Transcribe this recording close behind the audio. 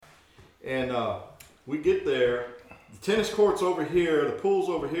And we get there. The tennis court's over here, the pool's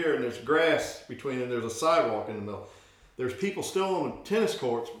over here, and there's grass between them. There's a sidewalk in the middle. There's people still on the tennis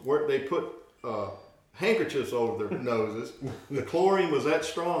courts where they put handkerchiefs over their noses. The chlorine was that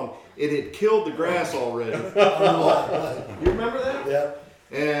strong. It had killed the grass already. You remember that? Yeah.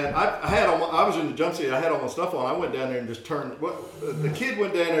 And I was in the jumpsuit. I had all my stuff on. I went down there and just turned. The kid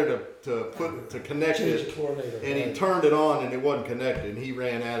went down there to connect it, and he turned it on, and it wasn't connected, and he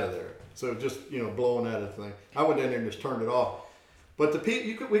ran out of there. So just blowing out of the thing. I went down there and just turned it off. But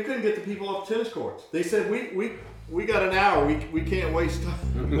we couldn't get the people off the tennis courts. They said we got an hour. We can't waste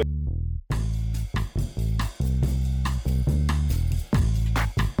time.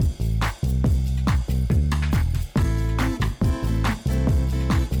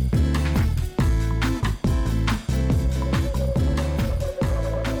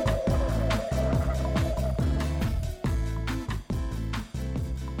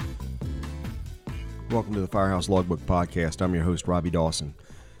 Welcome to the Firehouse Logbook Podcast. I'm your host, Robbie Dawson.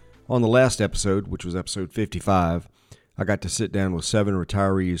 On the last episode, which was episode 55, I got to sit down with 7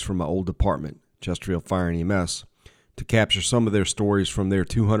 retirees from my old department, Chesterfield Fire and EMS, to capture some of their stories from their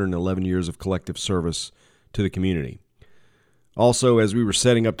 211 years of collective service to the community. Also, as we were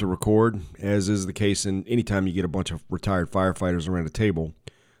setting up to record, as is the case in any time you get a bunch of retired firefighters around a table,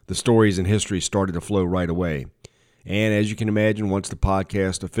 the stories and history started to flow right away. And as you can imagine, once the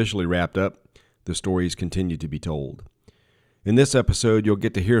podcast officially wrapped up, the stories continue to be told. In this episode, you'll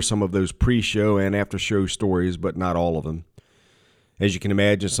get to hear some of those pre-show and after-show stories, but not all of them. As you can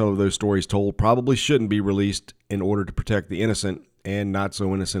imagine, some of those stories told probably shouldn't be released in order to protect the innocent and not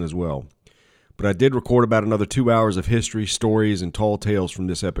so innocent as well. But I did record about another 2 hours of history, stories, and tall tales from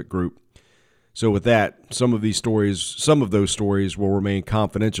this epic group. So with that, some of those stories will remain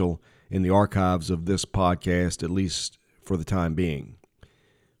confidential in the archives of this podcast, at least for the time being.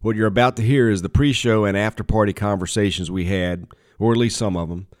 What you're about to hear is the pre-show and after-party conversations we had, or at least some of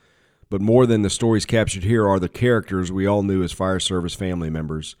them. But more than the stories captured here are the characters we all knew as fire service family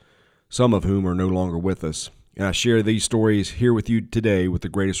members, some of whom are no longer with us. And I share these stories here with you today with the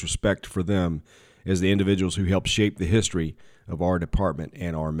greatest respect for them as the individuals who helped shape the history of our department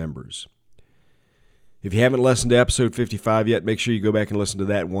and our members. If you haven't listened to episode 55 yet, make sure you go back and listen to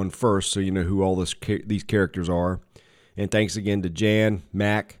that one first so you know who all these characters are. And thanks again to Jan,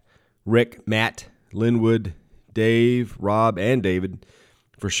 Mac, Rick, Matt, Linwood, Dave, Rob, and David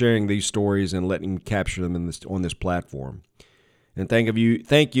for sharing these stories and letting me capture them on this platform. And thank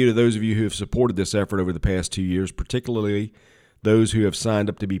you to those of you who have supported this effort over the past 2 years, particularly those who have signed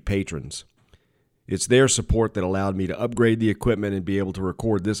up to be patrons. It's their support that allowed me to upgrade the equipment and be able to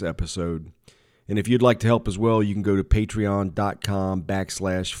record this episode. And if you'd like to help as well, you can go to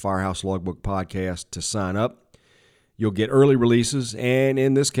patreon.com/Firehouse Logbook Podcast to sign up. You'll get early releases, and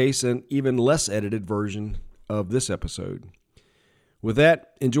in this case, an even less edited version of this episode. With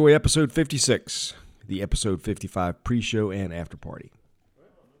that, enjoy episode 56, the episode 55 pre-show and after party.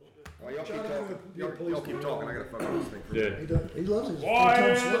 Y'all keep talking. I gotta fucking this thing. Yeah. He loves his What?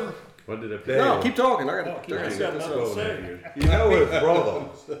 What did it No, keep talking. I gotta got nothing to say. You know his brother.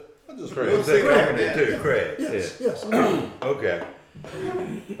 Craig. Too, Craig. Yes. Okay. I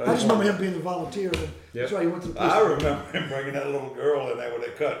just remember him being a volunteer. That's why he went to the police. I remember him bringing that little girl in there with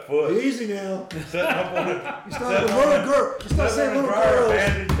a cut foot. Easy now. Sitting up on it. He's not a little girl. He's not saying little girls.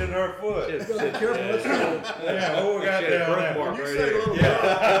 Bandage in her foot. You gotta be careful. What's that? Yeah, what we got down there? When you say little girl,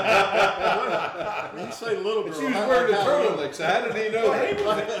 when you say little girl, She was wearing the turtlenecks. How did he know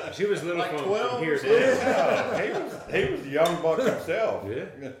that? She was little like from 12 here or to Yeah, he was a young buck himself. Yeah.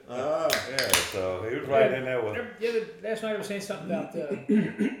 Yeah, so he was right in there with her. Last night I was saying something about,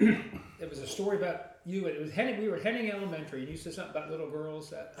 there was a story about you, and it was we were at Henning Elementary, and you said something about little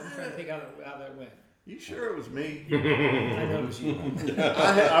girls. I'm trying to think how that went. You sure it was me? I know it was you.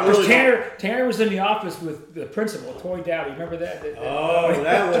 I really Tanner was in the office with the principal, Toy Dowdy. Remember that? Oh,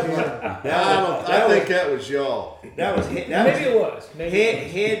 that was I think that was y'all. That was Maybe it was.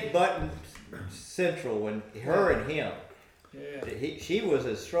 head button central when her and him. Yeah. She was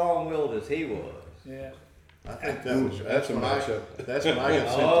as strong-willed as he was. Yeah. I think that's when I got sent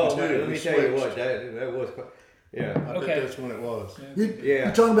Oh, to man, too. let me tell you what, that was. Yeah. I think that's when it was.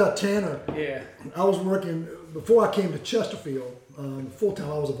 You're talking about Tanner. Yeah. I was working, before I came to Chesterfield, full-time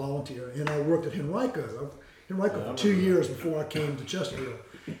I was a volunteer, and I worked at Henrico for 2 years before I came to Chesterfield.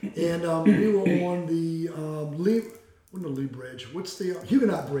 And we were on the Lee Bridge, what's the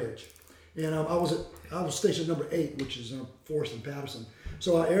Huguenot Bridge. And I was stationed number 8, which is Forest and Patterson.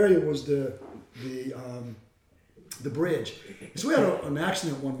 So our area was the bridge. So we had an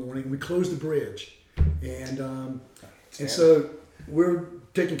accident one morning. We closed the bridge, and so we're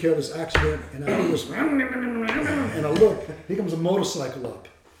taking care of this accident, and I was, and I look, here comes a motorcycle up.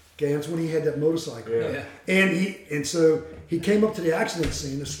 Okay, that's when he had that motorcycle. Yeah. And so he came up to the accident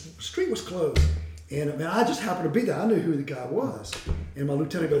scene. The street was closed, and man, I just happened to be there. I knew who the guy was, and my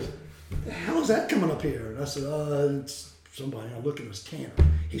lieutenant goes, "The hell is that coming up here?" And I said, "It's somebody." I look at his Tanner.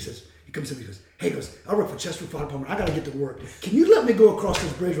 He says, he comes in, he goes, "Hey," goes, "I work for Chesterfield Fire Department. I got to get to work. Can you let me go across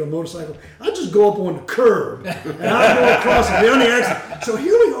this bridge with a motorcycle? I'll just go up on the curb, and I'll go across and be on the accident." So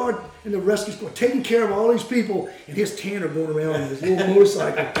here we are in the rescue squad, taking care of all these people, and his Tanner going around on his little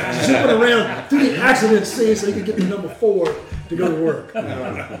motorcycle, zipping around through the accident scene so he could get to number 4 to go to work.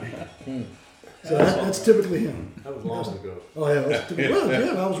 So that's typically him. That was long ago. Oh yeah, that's typical. Well,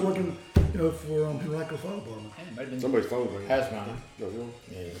 yeah, I was working, for Henrico Fire Department. Somebody's phone's ringing. That's mine. No, yours?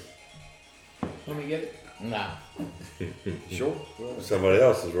 Yeah. Let me get it. Nah. Sure. Somebody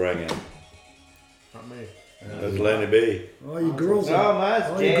else is ringing. Not me. That's Lenny B. All you girls, Oh, mine's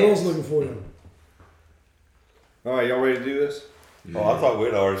all you James. girls looking for you. All right, y'all ready to do this? Oh, I thought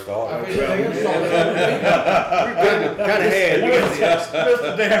we'd already started. Kind of had. That's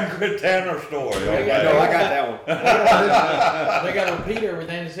a damn good Tanner story. No, I got that one. They got to repeat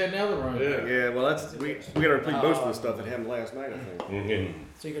everything they said in the other room. Yeah, well, that's we got to repeat most of the stuff that happened last night, I think.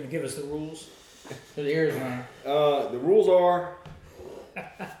 So you're gonna give us the rules? To the ears, man. The rules are: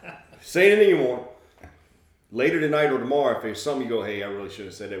 say anything you want. Later tonight or tomorrow, if there's something you go, "Hey, I really should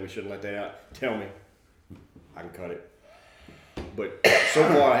have said that. We shouldn't let that out." Tell me. I can cut it. But so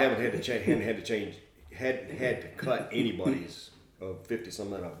far, I haven't had to cut anybody's of 50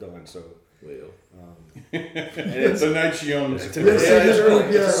 something that I've done. So, and it's The night she owns it.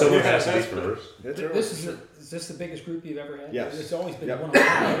 Someone has to be first. Is this the biggest group you've ever had? Yes. It's always been Yep.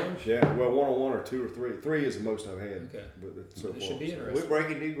 one-on-one. Yeah, well, 1-on-1 or 2 or 3. 3 is the most I've had. Okay. But so It far. should be So, interesting. We're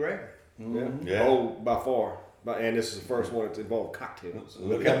breaking new ground. yeah. Yeah. Oh, by far. And this is the first one that's involved cocktails.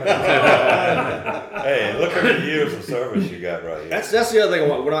 Look at Hey, look at the years of service you got right here. That's the other thing I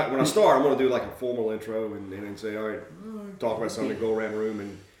want. When I start, I'm going to do like a formal intro and then say, all right, talk about something, go around the room,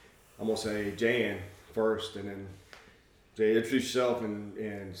 and I'm going to say Jan first, and then say introduce yourself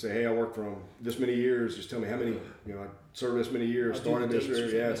and say, hey, I work from this many years. Just tell me how many, I served this many years, started this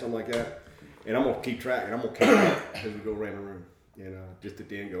year, something like that. And I'm going to keep track, and I'm going to count it as we go around the room. And just at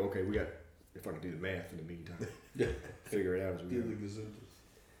the end go, okay, we got, if I can do the math in the meantime, figure it out as we go.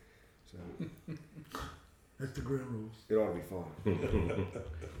 So That's the ground rules. it ought to be fun.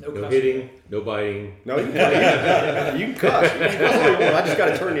 No No cussing. hitting, no biting. No, you can cuss. You can cuss all you want. I just got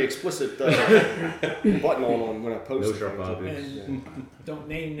to turn the explicit button on when I post. No things. sharp objects. And don't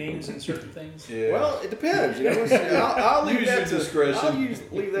name names in certain things. Well, it depends. I'll leave Use that your to discretion.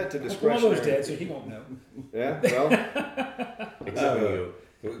 leave that to One discretion. of those dead, so he won't know. Yeah. Well, Except for you.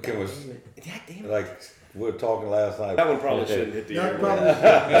 Can we, like we were talking last night. that one probably shouldn't hit the That air. probably,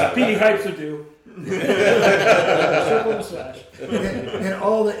 Petey Hypes would do. Circle and slash. and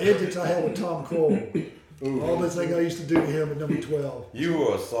all the edits I had with Tom Cole, all the things I used to do to him at number 12. You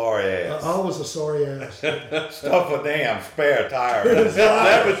were a sorry ass. I was a sorry ass. Stuff a damn spare tire.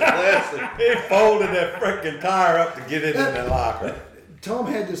 That was classic. He folded that freaking tire up to get it in the locker. Tom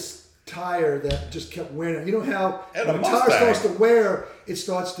had this tire that just kept wearing. You know how And when a the tire Mustang. starts to wear, it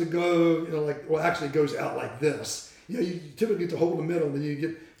starts to go, actually it goes out like this. You typically get to hold the middle, and then you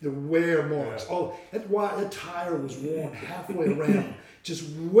get the wear marks. Yeah. Oh, that's why that tire was worn halfway around, just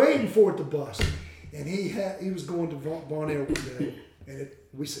waiting for it to bust. And he was going to Bon Air one day, and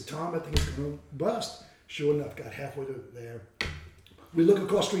we said, Tom, I think it's going to bust. Sure enough, got halfway to there. We look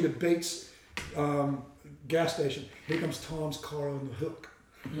across the street at Bates gas station. Here comes Tom's car on the hook.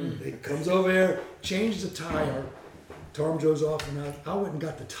 He comes over there, changes the tire. Tom goes off, and I went and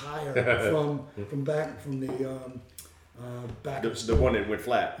got the tire from back from the back. The one that went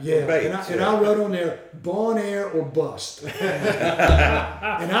flat. Yeah, and I wrote on there, Bon Air or bust.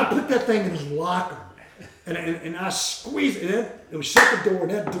 And I put that thing in his locker, and I squeezed it. It was shut the door,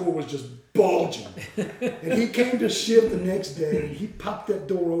 and that door was just bulging. And he came to shift the next day, and he popped that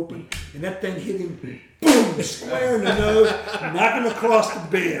door open, and that thing hit him, boom, square in the nose, knocking across the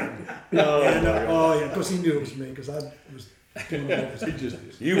bend. Yeah, because he knew it was me, because I was doing all this.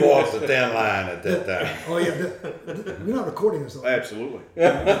 You walked the thin line at that time. Oh yeah, we're not recording this. Absolutely.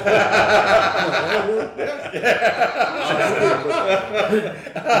 But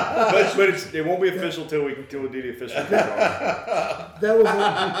it won't be official till we do the official. There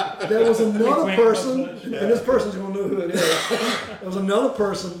was another person, and this person's going to know who it is. There was another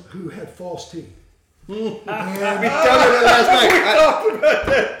person who had false teeth. We talked about that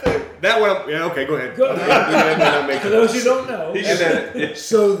last night. That one, yeah, okay, go ahead. For those who don't know,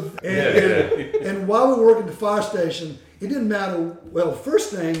 And while we were working at the fire station, it didn't matter. Well, the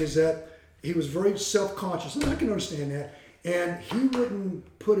first thing is that he was very self-conscious, and I can understand that. And he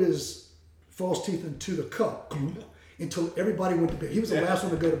wouldn't put his false teeth into the cup until everybody went to bed. He was the last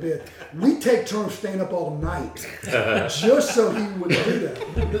one to go to bed. We take turns staying up all night just so he would do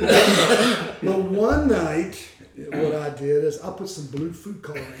that. But one night, what I did is I put some blue food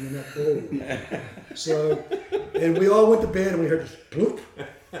coloring in that bowl. So, and we all went to bed and we heard this bloop.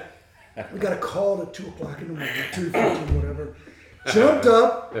 We got a call at 2 o'clock in the morning, 2:15, whatever. Jumped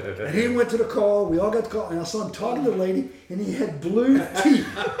up, and he went to the call. We all got the call, and I saw him talking to the lady, and he had blue teeth.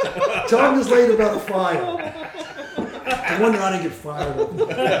 Talking to this lady about a fire. I wonder I didn't get fired.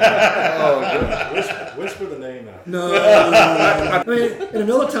 Whisper the name out. No. I mean, and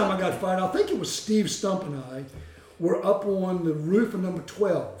another time I got fired, I think it was Steve Stump and I were up on the roof of number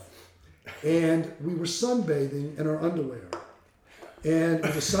 12, and we were sunbathing in our underwear. And it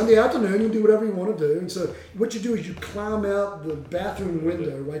was a Sunday afternoon, you do whatever you want to do. And so what you do is you climb out the bathroom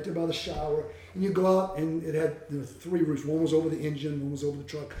window right there by the shower, and you go out, and it had 3 roofs. One was over the engine, one was over the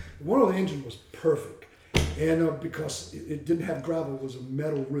truck. One over the engine was perfect. And because it didn't have gravel, it was a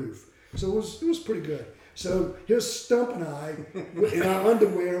metal roof. So it was pretty good. So here's Stump and I in our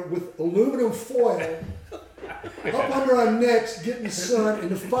underwear with aluminum foil up under our necks, getting the sun, and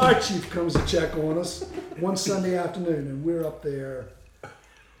the fire chief comes to check on us one Sunday afternoon, and we're up there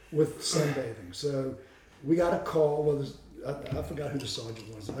with sunbathing. So we got a call. Well, I forgot who the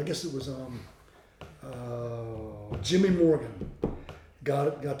sergeant was. I guess it was Jimmy Morgan.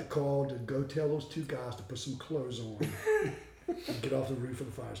 Got the call to go tell those 2 guys to put some clothes on and get off the roof of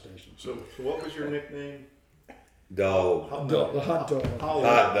the fire station. So what was your nickname? Dog. The hot dog.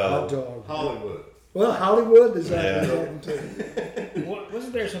 Hot dog. Hot dog. Hollywood. Well, Hollywood is that too.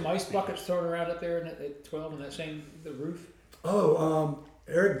 Wasn't there some ice buckets thrown around up there at 12 in that same the roof? Oh,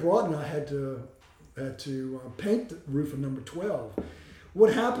 Eric Broughton and I had to paint the roof of number 12.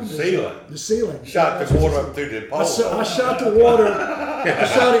 What happened? The ceiling. Shot the water up through the pole. I shot the water. I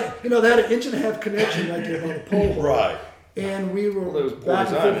shot it. They had an 1.5-inch connection right there by the pole. Right. And we were It was poor back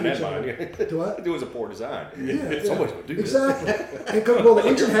design in and that forth each other. Do what? It was a poor design. Yeah, Somebody's gonna do this. exactly. And the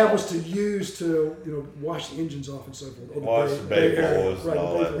engine hab was to use to wash the engines off and so forth. Or Wash the bay area. floors Right, and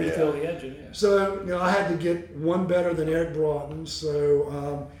all the that, bay yeah. Refill the engine, yeah. So I had to get one better than Eric Broughton.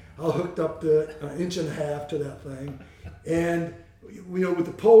 So I hooked up the 1.5 inch to that thing, and with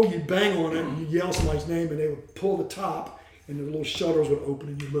the pole you bang on it and you yell somebody's name and they would pull the top and the little shutters would open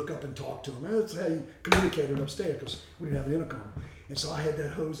and you look up and talk to them. And that's how you communicated upstairs because we didn't have an intercom. And so I had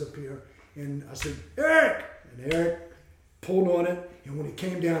that hose up here and I said, Eric! And Eric pulled on it, and when it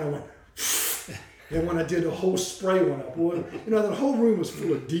came down I went and when I did, the whole spray went up. Boy, the whole room was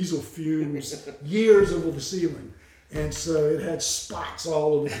full of diesel fumes, years over the ceiling. And so it had spots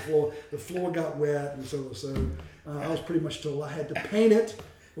all over the floor. The floor got wet, and so I was pretty much told I had to paint it,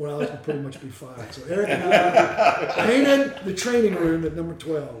 or I was going to pretty much be fired. So Eric and I painted the training room at number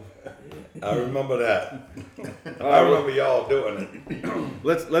 12. I remember that. I remember y'all doing it.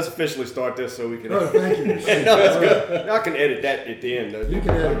 Let's officially start this so we can. Oh, thank you. No, that's good. I can edit that at the end. You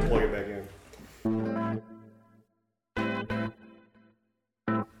can edit it. Plug it back in.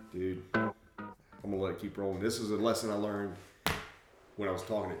 Dude, I'm gonna let it keep rolling. This is a lesson I learned when I was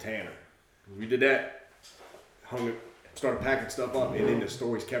talking to Tanner. We did that, hung it, started packing stuff up, and then the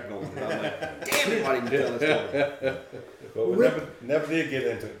stories kept going. And I'm like, damn it, why didn't you tell this story? But we never did get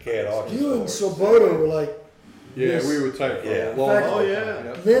into CAD auction. You and stories. Soboto were like, Yeah, Yes. we were tight for Yeah. a long In fact, time. Oh,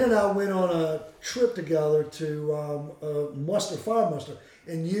 yeah. Lynn and I went on a trip together to fire muster,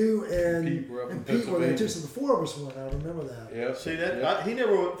 and you and Pete were up in Pete were there Pennsylvania. too. So the 4 of us went. I remember that. Yeah. See that he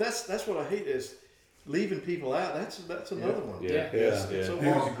never. That's what I hate is leaving people out. That's another one. Yeah. It's so He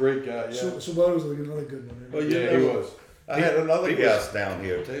was a hard. great guy, yeah. So Soboto was another good one. Well, you Yeah, he know, was. I had another Pete guest down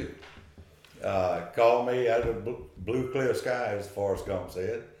here too. Called me out of blue clear sky, as Forrest Gump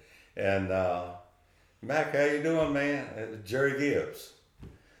said, and Mac, how you doing, man? Jerry Gibbs.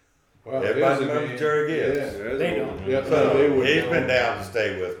 Wow, Everybody there's a remember man. Jerry Gibbs? Yeah. They don't. Yeah, So they would he's know. been down to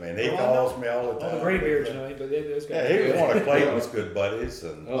stay with me, and he calls me all the All time. the graybeards know it, but those Yeah, guys. he was one of Clayton's good buddies,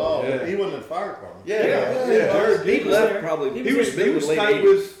 and Oh, yeah. he wasn't in the fire department. Yeah. He left probably. He was late tight 80s.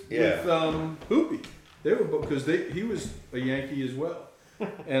 with Yeah. Hoopy. They were because he was a Yankee as well,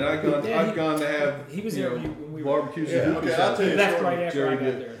 and I've Yeah, gone to have he was you there know, when we were. barbecues Yeah. and Okay, Hoopy's I'll house. tell He you. left right after I Jerry got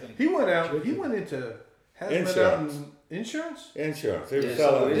did. there, I think. He went out. He went into hazmat out in insurance. insurance. He was Yeah,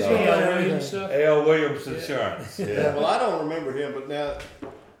 selling so He's Yeah. got Williams stuff. A.L. Williams Insurance. Yeah. Well, I don't remember him, but now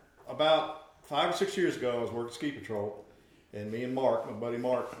about 5 or 6 years ago, I was working ski patrol, and me and Mark, my buddy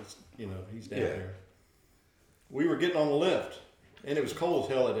Mark, he's down Yeah. there. We were getting on the lift, And it was cold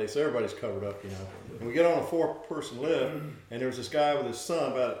as hell that day, so everybody's covered up, you know. And we get on a 4-person lift, and there was this guy with his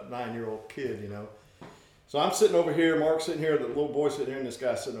son, about a 9-year-old kid, you know. So I'm sitting over here, Mark's sitting here, the little boy sitting here, and this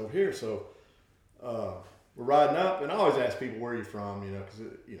guy's sitting over here. So we're riding up, and I always ask people where you're from, you know, because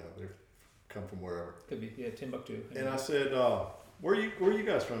you know they come from wherever. Could be, Timbuktu. And I said, where are you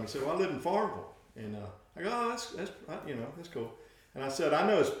guys from? He said, well, I live in Farmville. And I go, oh, that's you know, that's cool. And I said, I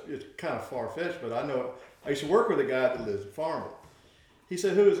know it's kind of far-fetched, but I know I used to work with a guy that lives in Farmville. He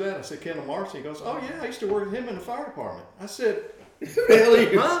said, who is that? I said, Kendall Marcy. He goes, oh yeah, I used to work with him in the fire department. I said,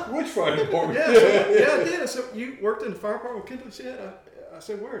 really? Huh? Which fire department? Yeah, I did. I said, you worked in the fire department with Kendall? He said, I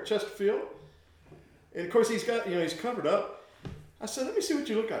said, where? Chesterfield? And of course he's got, you know, he's covered up. I said, let me see what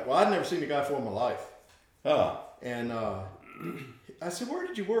you look like. Well, I'd never seen the guy before in my life. And I said, where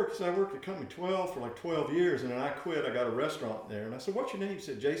did you work? He said, I worked at Company 12 for like 12 years, and then I quit. I got a restaurant there. And I said, what's your name? He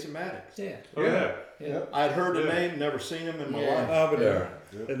said, Jason Maddox. Yeah. Oh, yeah. I'd heard the name, never seen him in my life. Over there.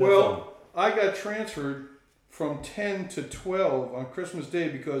 Well, I got transferred from 10 to 12 on Christmas Day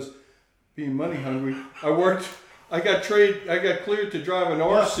because being money hungry, I got cleared to drive an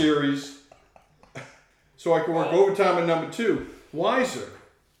R series so I could work overtime at number 2. Weiser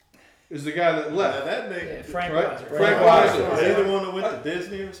is the guy that left. Now that name, Frank right? Weiser. Frank Weiser. Is he the one that went to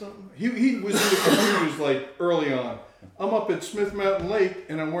Disney or something? He was in the computers like early on. I'm up at Smith Mountain Lake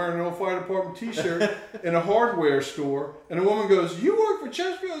and I'm wearing an old fire department t-shirt in a hardware store, and a woman goes, you work for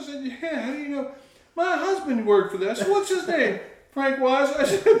Chesterfield? I said, yeah, how do you know? My husband worked for that. I said, what's his name? Frank Weiser. I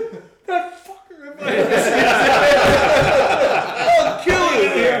said, that fucker. I'll kill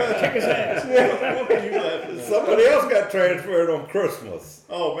him here. Kick his ass. What were you laughing at? Somebody else got transferred on Christmas.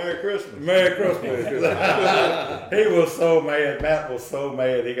 Oh, Merry Christmas. Merry Christmas. He was so mad. Matt was so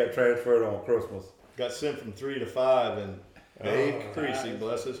mad he got transferred on Christmas. Got sent from 3 to 5, and Dave Creasy,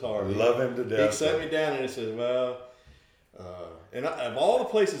 bless his heart. Love him to death. He sat me down and he said, well, and of all the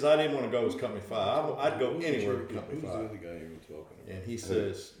places I didn't want to go was Company 5. I'd go anywhere but Company 5. And he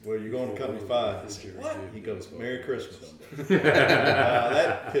says, well, you're going to Company 5. I said, what? He goes, Merry Christmas.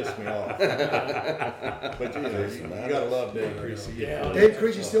 That pissed me off. But you know, you got to love Dave Creasy. Yeah. Dave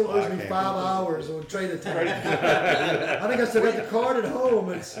Creasy still owes me 5 hours on trade time. I think I still got the card at home.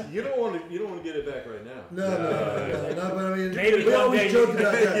 You don't want to get it back right now. No, but I mean, Maybe we one always day joke you-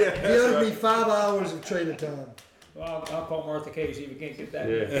 about that. Yeah, He that's owed right. me 5 hours of trade time. Well, I'll call Martha K. See if we can't get that.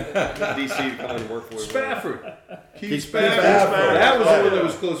 Yeah. DC to come and work for him. Spafford. Keith Spafford. Spafford. That was the one that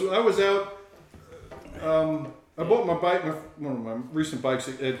was close. I was out. I bought my bike, one of my recent bikes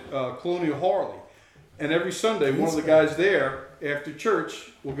at Colonial Harley, and every Sunday, one of the guys there after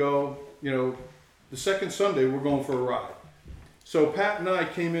church will go. You know, the second Sunday we're going for a ride. So Pat and I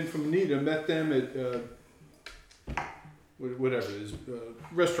came in from Anita, met them at whatever it is,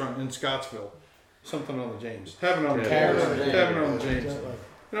 restaurant in Scottsville. Something on the James. Having on the James. Having on the James.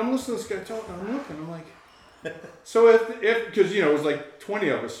 And I'm listening to this guy talking. I'm looking. I'm like, so if because you know it was like 20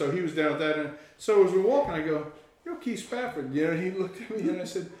 of us, so he was down at that end. So as we're walking, I go, "You're Keith Spafford." You know, he looked at me and I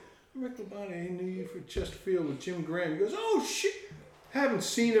said, "Rick Labonte, I knew you for Chesterfield with Jim Graham." He goes, "Oh shit, haven't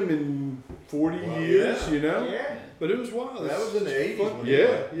seen him in 40 years." Yeah. You know. Yeah. But it was wild. That was in the 80s when he Yeah,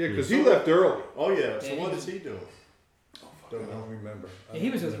 left. yeah, because he left early. Oh, yeah. So Yeah, what he is he doing? I don't remember. Yeah,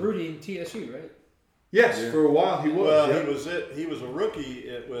 he was with Rudy in TSU, right? Yes, for a while he was. Well, yeah. he was a rookie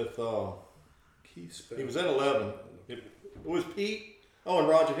with. Keith Spafford. He was at 11. It was Pete. Oh, and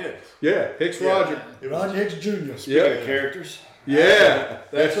Roger Hicks. Yeah, Hicks Yeah. Roger. It was, Roger Hicks Jr. Yeah, Characters. yeah,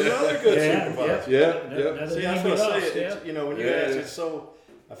 that's another good Yeah, supervisor. yeah, yeah. Another See, name that's we what I lost, say. It's, you know, when you Yeah. ask, it's so.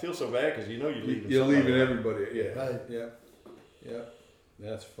 I feel so bad because you know you're leaving. You're somebody. leaving everybody. Yeah, Right. yeah.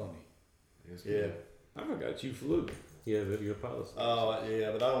 That's funny. Yeah. I forgot you flew. Yeah, your policy. Oh, yeah,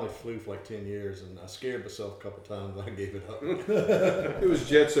 but I only flew for like 10 years, and I scared myself a couple times. I gave it up. It was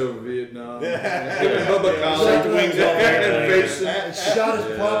jets over Vietnam. Yeah. Bubba Yeah. Collins, Wings and off. Mason. Shot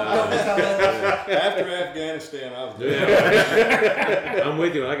his prop a couple times. After Afghanistan, I was doing I'm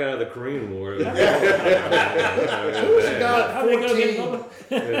with you. I got out of the Korean War. Who was the guy How at they gonna 14?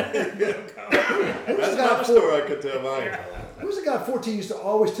 get Bubba? That's not a story I could tell mine. Who was the guy at 14 used to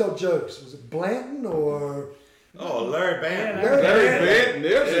always tell jokes? Was it Blanton or Oh, Larry Band. Larry Larry Band? Benton.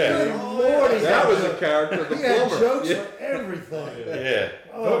 There's a Good good. Lord, That was a character. The he had plumber. jokes Yeah. for everything. Yeah.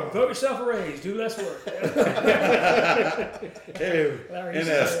 Vote yourself a raise. Do less work. Hey, Larry in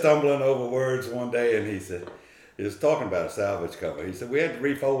there stumbling over words one day, and he said, he was talking about a salvage cover. He said, we had to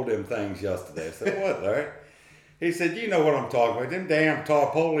refold them things yesterday. I said, what, Larry? He said, you know what I'm talking about, them damn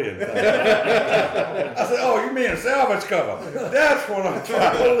tarpaulin things. I said, oh, you mean a salvage cover? That's what I'm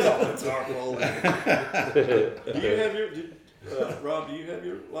talking about. Do you have Rob, do you have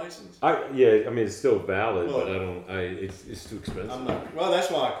your license? I mean it's still valid, Well, but I don't. It's too expensive. I'm not. Well, that's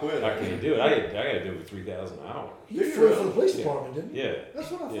why I quit. I can't do it. I got to do it with 3,000 hours. You flew for the police department, didn't you? Yeah.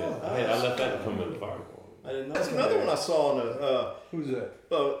 That's what I Yeah. thought. I left that to come in the fire department. I didn't know. That's another one I saw on a Who's that?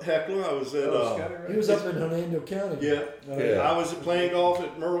 heckler. I was at. Scotty, right? He was up in Hernando County. Yeah. Yeah. I was playing golf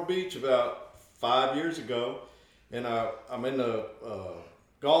at Myrtle Beach about 5 years ago, and I'm in the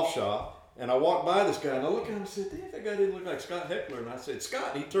golf shop, and I walked by this guy, and I looked at him and said, "Damn, that guy didn't look like Scott Heckler." And I said,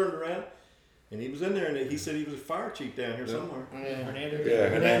 "Scott," and he turned around, and he was in there, and he said he was a fire chief down here somewhere. Hernando. Yeah,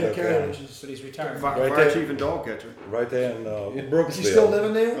 Hernando County, County. which is. But he's retired. Right Fire there. chief and dog catcher. Right there in Is Brooksville. he still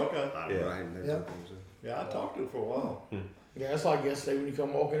living there? Okay. Yeah. I hadn't Yeah. Yeah, I talked to him for a while. Yeah, it's like yesterday when you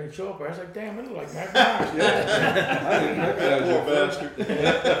come walking in the shop. I was like, damn, it look like Mac Myers. I didn't recognize Poor you. bastard.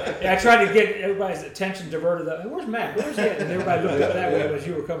 Yeah, I tried to get everybody's attention diverted. Where's Matt? Where's he? And everybody looked up that way as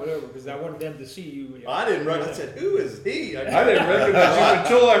you were coming over because I wanted them to see you. When you I didn't recognize. I said, "Who is he?" I didn't recognize you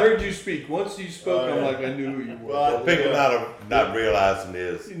until I heard you speak. Once you spoke, I'm like, I knew who you were. Well, People not realizing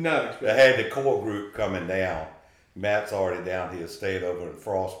is Not they expecting. had the core group coming down. Matt's already down here, stayed over in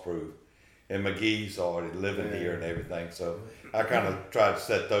Frostproof, and McGee's already living here and everything. So I kind of tried to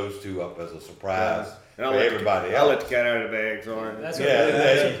set those two up as a surprise And for everybody I'll let else. the cat out of the bag, sorry. That's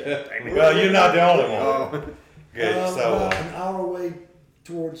Yeah, well, you're not the only one. Oh. Okay, so About an hour away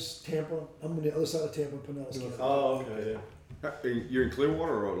towards Tampa. I'm on the other side of Tampa, Pinellas County. Oh, okay. You're in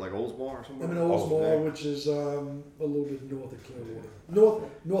Clearwater or like Oldsmar or I'm somewhere? in Oldsmar, which is a little bit north of Clearwater.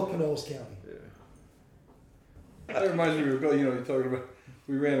 North Pinellas County. That reminds me of, you're talking about,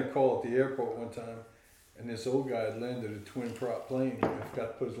 we ran a call at the airport one time, and this old guy had landed a twin prop plane. He forgot to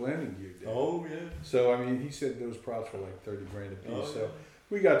put his landing gear down. Oh yeah. So, I mean, he said those props were like 30 grand a piece. Oh, So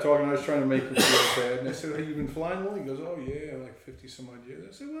we got talking. I was trying to make him feel bad. And I said, "Have you been flying one?" He goes, "Oh, yeah, like 50 some odd years."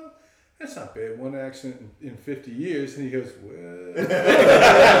 I said, "Well, that's not bad. One accident in 50 years." And he goes, "Well."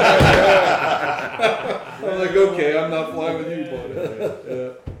 I'm like, "Okay, I'm not flying with you, buddy."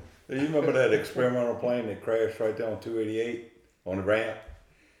 Yeah. you remember that experimental plane that crashed right there on 288 on the ramp?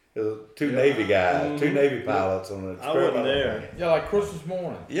 There was two Navy guys, two Navy pilots on the I experimental wasn't there. plane. Yeah, like Christmas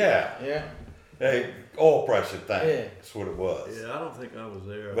morning. Yeah, Yeah. hey, oil pressure thing. Yeah. That's what it was. Yeah, I don't think I was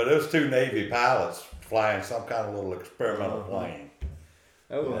there. But it was two Navy pilots flying some kind of little experimental plane.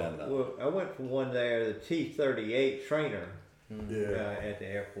 I went from one there, the T-38 trainer at the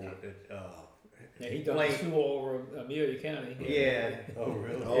airport. Yeah, he dumped his fuel over Amelia County. Yeah. Oh,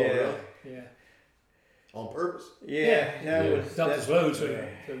 really? Oh, Yeah. really? Yeah. On purpose? Yeah, that was Dumped his load so he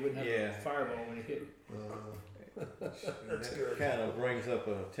wouldn't have Yeah. a fireball when he hit. that kind of brings up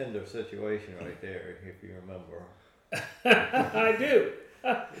a tender situation right there, if you remember. I do.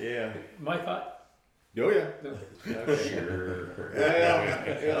 Yeah. Mike Hot. Oh yeah. Unless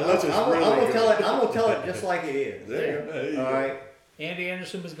it's I'm really gonna good. tell it. I'm gonna tell it just like it is. There. All right. Andy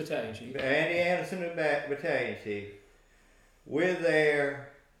Anderson was battalion chief. Andy Anderson, the battalion chief. We're there.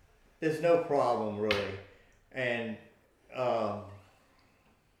 There's no problem really, and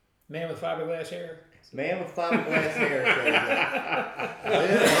Man with fiberglass hair. man with fiberglass hair shows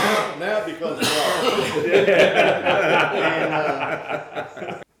up. Now it becomes a problem.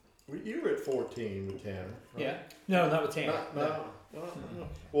 And You were at 14 with Tanner. Right? Yeah. No, not with Tanner. No.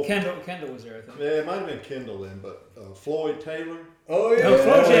 Well, Kendall was there, I think. yeah, it might have been Kendall then, but Floyd Taylor. Oh, yeah. No,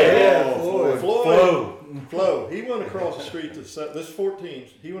 Floyd, yeah. Flo. He went across the street to this 14.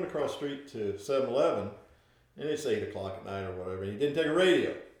 He went across the street to 7-Eleven, and it's 8 o'clock at night or whatever. He didn't take a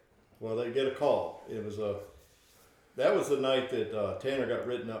radio. Well, they get a call. It was that was the night that Tanner got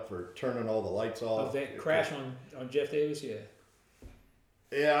written up for turning all the lights off. Oh, that crash on Jeff Davis, yeah.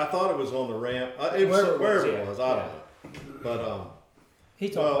 Yeah, I thought it was on the ramp. It was wherever it was. I don't know. But He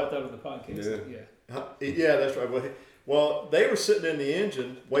talked about that on the podcast. Yeah. yeah, that's right. Well, they were sitting in the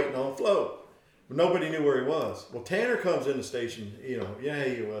engine waiting on Flo. Nobody knew where he was. Well, Tanner comes in the station, he was.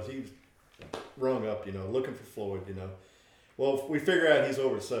 He was rung up, looking for Floyd, Well, we figure out he's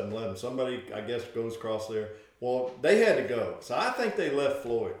over at 7-Eleven. Somebody, I guess, goes across there. Well, they had to go. So I think they left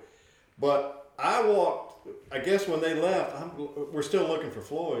Floyd. But I guess when they left, we're still looking for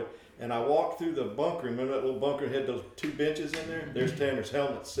Floyd. And I walked through the bunker. Remember that little bunker had those 2 benches in there? There's Tanner's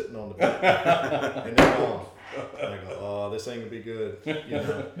helmet sitting on the bench. And they're gone. And I go, oh, this ain't going to be good.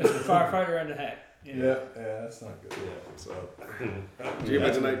 Mr. Firefighter in the hat. Yeah, that's not good. Yeah, so. Did you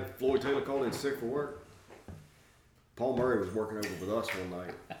imagine that Floyd Taylor called in sick for work? Paul Murray was working over with us one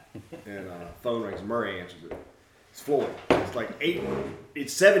night, and phone rings. Murray answers it. It's Floyd. It's like 8.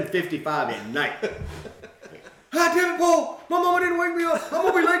 It's 7:55 at night. Hi, damn it, Paul! My mama didn't wake me up. I'm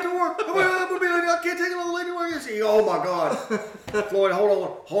gonna be late to work. I'm gonna be late. I can't take a little late to work. Oh my God, Floyd,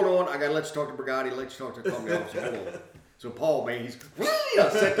 hold on. I gotta let you talk to Brigadi. Let you talk to the company officer. Hold on. So Paul, man, he's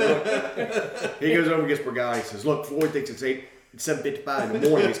upset to look. He goes over and gets Brigatti. He says, look, Floyd thinks it's 7:55 in the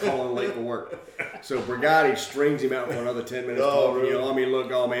morning. He's calling late for work. So Brigatti strings him out for another 10 minutes. Talking, you know, I mean,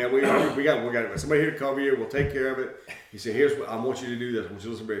 look, oh man, we got somebody here to cover you. We'll take care of it. He said, here's what I want you to do. This. I want you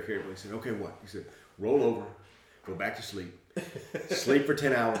to listen very carefully. He said, okay, what? He said, roll over, go back to sleep. Sleep for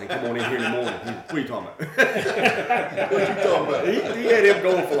 10 hours and come on in here in the morning. What are you talking about? What you talking about? He had him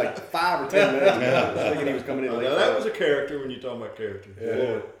going for like 5 or 10 minutes. I was thinking he was coming in late. Now, that was a character when you're talking about character.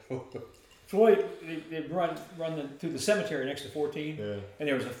 Yeah. Floyd, they run through the cemetery next to 14, Yeah. and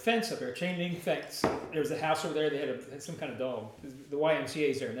there was a fence up there, chain link fence. There was a house over there. They had some kind of dog. The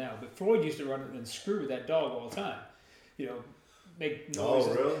YMCA's there now, but Floyd used to run and screw with that dog all the time. You know, make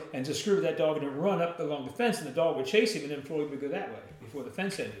noises and just screw with that dog and then run up along the fence, and the dog would chase him, and then Floyd would go that way before the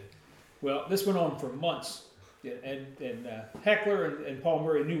fence ended. Well, this went on for months, and Heckler and Paul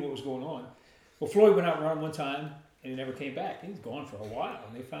Murray knew what was going on. Well, Floyd went out and ran one time. And he never came back. He was gone for a while.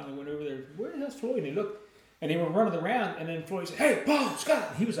 And they finally went over there. Where the hell's Floyd? And he looked, and they were running around. And then Floyd said, "Hey, Paul, Scott!"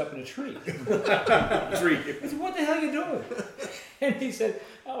 And he was up in a tree. I said, "What the hell are you doing?" And he said,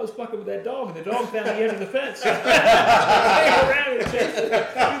 "I was fucking with that dog, and the dog found the edge of the fence." Came around and chased it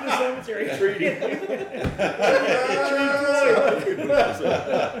through the cemetery.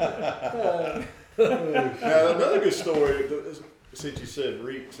 Now, another good story. Since you said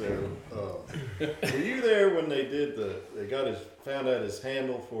Reeks there, were you there when they did found out his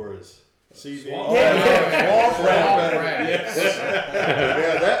handle for his CD? I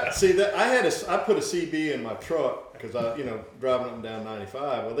put a CB in my truck because I, driving up and down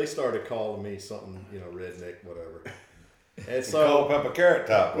 95. Well, they started calling me something, redneck, whatever. And so called up a carrot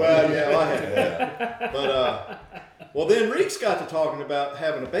top. Well, yeah, I had that. But then Reeks got to talking about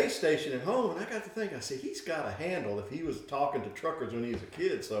having a base station at home, and I got to think. I said, he's got a handle if he was talking to truckers when he was a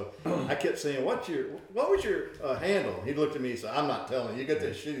kid. So I kept saying, what was your handle? And he looked at me and said, I'm not telling you. You got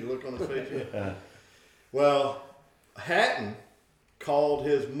that shitty look on his face yet? Well, Hatton called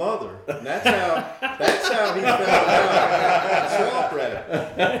his mother, and that's how he found out Swamp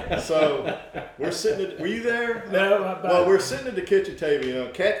Rat. So we're sitting. Were you there? No. Well, we're sitting at the kitchen table.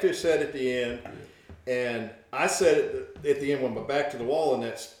 Catfish sat at the end, and I sat at the end with my back to the wall, and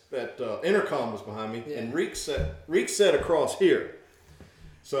that intercom was behind me, and Reeks sat across here.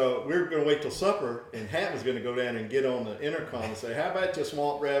 So we were going to wait till supper, and Hat was going to go down and get on the intercom and say, "How about your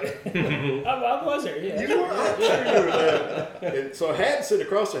Swamp Rabbit?" I was there, yeah. You were, I'm sure you were there. And so Hatton's sitting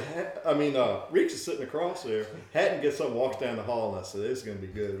across there. Reeks is sitting across there. Hatton gets up and walks down the hall, and I said, "This is going to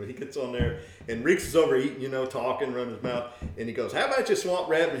be good." But he gets on there, and Reeks is over eating, talking, running his mouth, and he goes, "How about your Swamp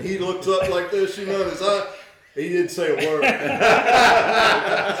Rabbit?" And he looks up like this, his eye. He didn't say a word.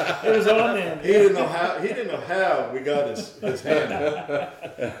 It was on there. He didn't know how we got his handle.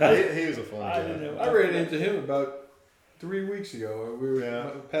 He was a fun guy. I ran into him about 3 weeks ago.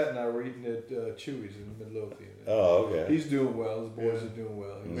 Pat and I were eating at Chewy's in Midlothian. Oh, okay. He's doing well. His boys are doing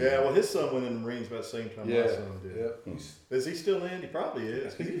well. Yeah, well, his son went in the Marines about the same time my son did. Yep. Is he still in? He probably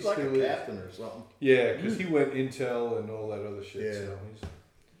is. Because he's like a captain or something. Yeah, because he went Intel and all that other shit. Yeah. So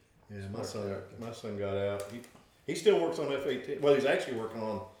My son got out. He still works on F-18. Well, he's actually working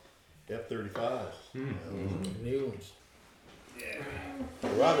on F-35s. New ones.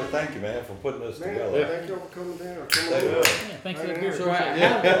 Well, Robbie, thank you, man, for putting this together. Thank y'all for coming down. Thanks for the beer. So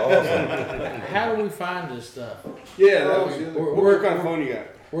how do we find this stuff? Yeah, that was the other. What kind of phone you got?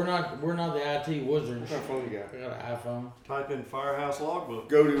 We're not the IT wizards. What kind of phone you got? I got an iPhone. Type in Firehouse Logbook.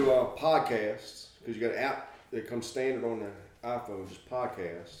 Go to podcasts, because you got an app that comes standard on the iPhone, just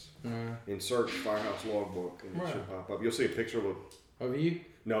podcasts, and search Firehouse Logbook, and it should pop up. You'll see a picture of Of you?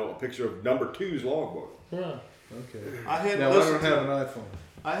 a picture of number 2's logbook. Yeah. Okay. I Now, I don't have an iPhone.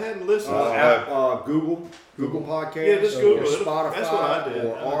 I hadn't listened. Google Podcasts. Yeah, just Google or it. Spotify. That's what I did.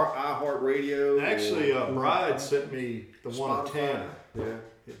 Or iHeartRadio. Actually, Bride sent me the one of Spotify. Tanner. Yeah.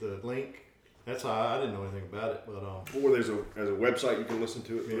 The link. That's how I didn't know anything about it, but Or there's a website you can listen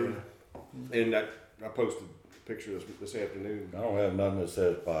to it through. And I posted a picture this afternoon. I don't have nothing that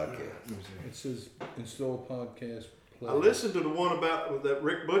says podcast. It says install podcast. I listened to the one about that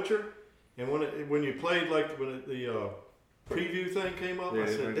Rick Butcher, and when you played the preview thing came up, I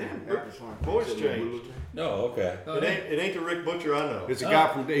said, "Damn, Rick's voice changed." Oh, okay. It ain't the Rick Butcher I know. It's a guy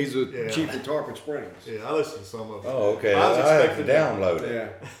from he's a chief in Tarpon Springs. Yeah, I listened to some of it. Oh, okay. I was I have to expecting download it.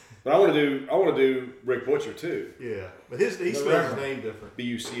 Yeah. But I want to do Rick Butcher too. Yeah, but he spells his name different.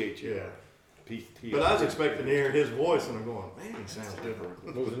 BUCH. Yeah. P-T. But I was expecting to hear his voice, and I'm going, man, he sounds different.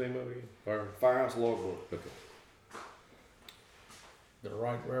 What was the name of it again? Firehouse Logbook. Okay. The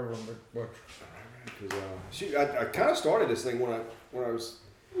Right Reverend Butcher. Because I kind of started this thing when I was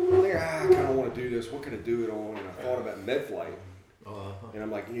I kind of want to do this. What can I do it on? And I thought about MedFlight. And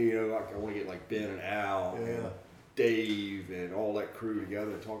I'm like, I want to get like Ben and Al and Dave and all that crew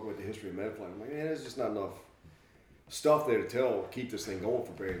together and talk about the history of MedFlight. I'm like, man, there's just not enough stuff there to tell, keep this thing going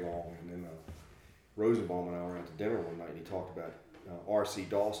for very long. And then Rosenbaum and I were out to dinner one night, and he talked about R.C.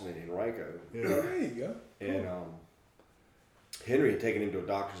 Dawson and Henrico. Yeah. There you go. And Henry had taken him to a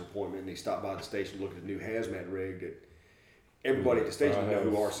doctor's appointment, and he stopped by the station to look at the new hazmat rig that everybody at the station didn't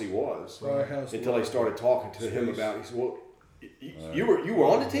know who R.C. was until they started talking to him about it. He said, well, you were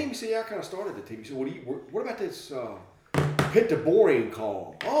on the team? He said, yeah, I kind of started the team. He said, what about this pit to boring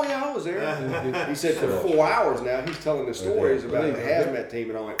call? Oh, yeah, I was there. He said, for 4 hours now, he's telling the stories about the hazmat team,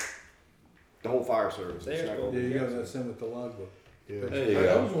 and I went, the whole fire service. Yeah, you got that sent with the logbook. Yeah.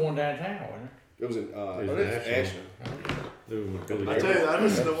 That was the one downtown, wasn't it? It was in Ashland. I tell you,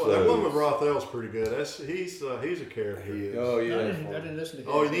 that one with Rothel's pretty good. He's a character. He is. Oh yeah, I didn't listen to him.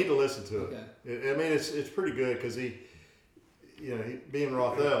 Oh, you need to listen to it. Okay. I mean, it's pretty good because he being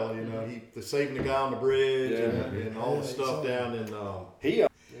Rothel, the saving the guy on the bridge and all the stuff down in.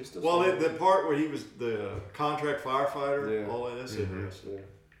 The part where he was the contract firefighter, all that's interesting.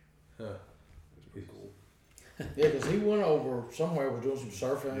 Yeah. Yeah, because he went over somewhere, was doing some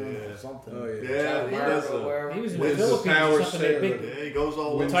surfing or something. Oh yeah, he does. He was in the Philippines or something. He goes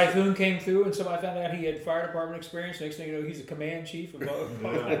all over. When typhoon came through and somebody found out he had fire department experience. Next thing you know, he's a command chief of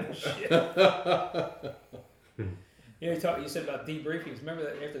shit. You said about debriefings. Remember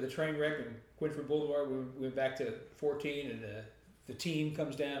that after the train wreck in Quinford Boulevard, we went back to 14 and the team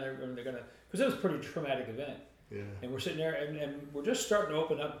comes down. They're gonna, because it was a pretty traumatic event. Yeah. And we're sitting there, and we're just starting to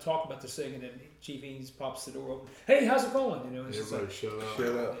open up and talk about this thing, and then Chief Eanes pops the door open. Hey, how's it going? It's everybody just shut up.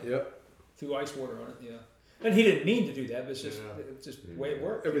 Shut up. Yep. Threw ice water on it. Yeah. And he didn't mean to do that, but it's just the way it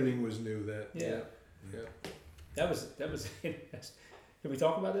worked. Everything was new that. Yeah. That was. Can we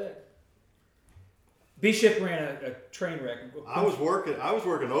talk about that? B shift ran a train wreck. I was working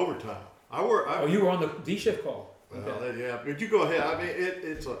overtime. You were on the D shift call. Okay. But you go ahead. I mean,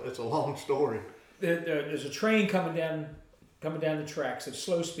 it's a long story. There's a train coming down the tracks at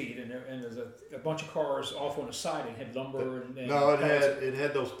slow speed, and there's a bunch of cars off on the side and had lumber and it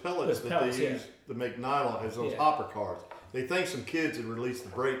had those pellets they use to make nylon. It's those hopper cars. They think some kids had released the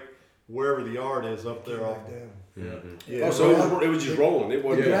brake wherever the yard is up there. So it was just rolling. It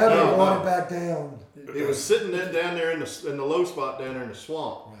wasn't. Gravity brought it back down. It was sitting down there in the low spot down there in the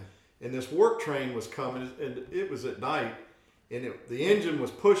swamp, and this work train was coming, and it was at night, and the engine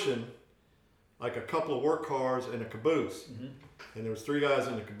was pushing like a couple of work cars and a caboose, and there was 3 guys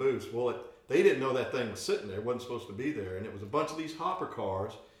in the caboose. Well, they didn't know that thing was sitting there. It wasn't supposed to be there, and it was a bunch of these hopper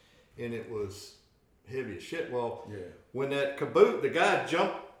cars, and it was heavy as shit. Well, when that caboose, the guy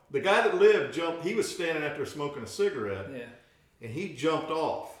that lived jumped. He was standing out there smoking a cigarette, and he jumped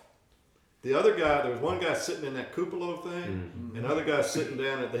off. The other guy, there was one guy sitting in that cupola thing, and other guy sitting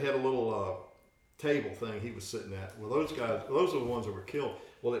down they had a little table thing he was sitting at. Well, those are the ones that were killed.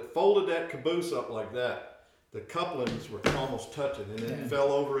 Well, it folded that caboose up like that. The couplings were almost touching, and then it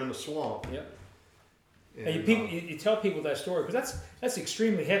fell over in the swamp. Yep. And you tell people that story because that's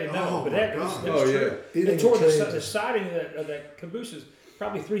extremely heavy metal, but that was true. It tore the siding of that caboose is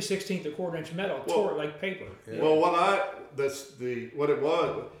probably 3/16 or 1/4 inch metal. Tore it like paper. Yeah. Well,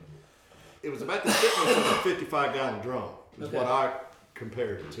 it was about the thickness of a 55-gallon drum. Is what I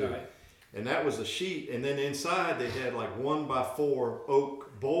compared it to. Right. And that was a sheet, and then inside they had like 1x4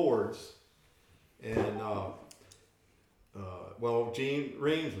 oak boards, and Gene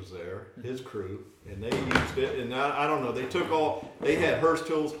Reams was there, his crew, and they used it. And I don't know, they had Hearst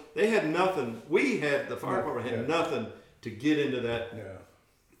tools. They had nothing. The fire department had nothing to get into that.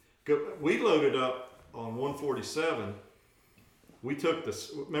 Yeah. We loaded up on 147. We took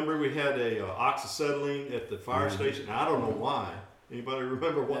this. Remember, we had a oxyacetylene at the fire station. I don't know why. Anybody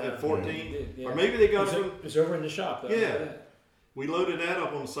remember what at 14? Yeah. Or maybe they got it. It's over in the shop. Though. Yeah. We loaded that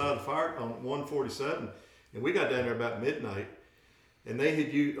up on the side of the fire on 147, and we got down there about midnight. And they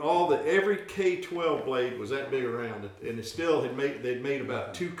had used every K12 blade was that big around it, and they'd made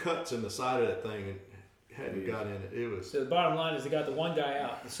about 2 cuts in the side of that thing and hadn't got in it. It was. So the bottom line is they got the one guy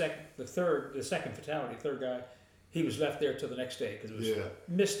out. The second fatality, third guy. He was left there till the next day because it was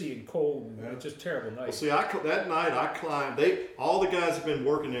misty and cold and just terrible night. Well, see, that night I climbed. All the guys have been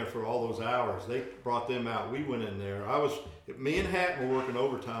working there for all those hours. They brought them out. We went in there. Me and Hatton were working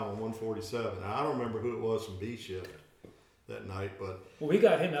overtime on 147. I don't remember who it was from B shift that night, but we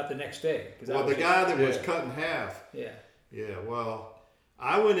got him out the next day. Well, the guy that was cut in half. Yeah. Yeah. Well,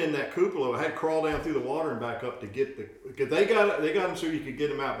 I went in that cupola. I had to crawl down through the water and back up to get because they got them so you could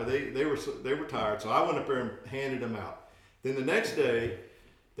get them out, but they were tired. So I went up there and handed them out. Then the next day,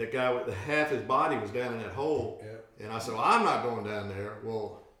 that guy with half his body was down in that hole. Yeah. And I said, well, I'm not going down there.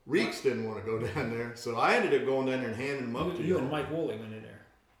 Well, Reeks didn't want to go down there, so I ended up going down there and handing him up to you. And Mike Woolley went in there.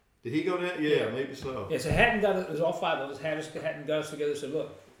 Did he go down? Yeah, maybe so. Yeah, so Hatton got it was all five of us. Hatton got us together and said,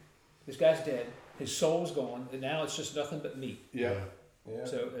 look, this guy's dead. His soul's gone, and now it's just nothing but meat. Yeah.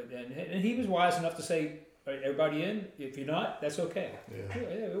 So and he was wise enough to say, everybody in? If you're not, that's okay.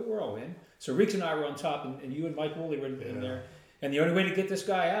 Yeah, we're all in. So Reeks and I were on top, and you and Mike Woolley were in there. And the only way to get this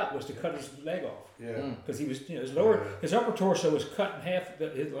guy out was to cut his leg off. Yeah. Because he was, his upper torso was cut in half.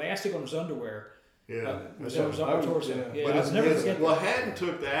 His elastic on his underwear. Was on his upper torso. Yeah. But I'll never forget that. Well, Hatton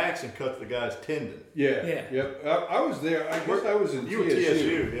took the axe and cut the guy's tendon. Yeah. I was there. I guess I was in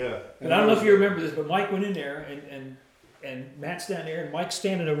TSU. Yeah. But I don't know if you remember this, but Mike went in there, and Matt's down there, and Mike's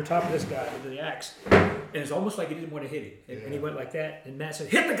standing over top of this guy with the axe. And it's almost like he didn't want to hit him. And he went like that, and Matt said,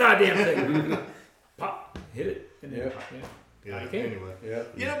 hit the goddamn thing. Pop, hit it. And then, Anyway.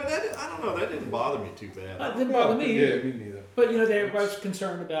 Yeah. But I don't know. That didn't bother me too bad. It didn't bother me. Yeah, me neither. But everybody was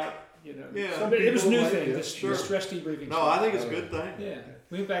concerned about, it was a new thing. The stress debriefing. No, I think it's a good thing. Yeah.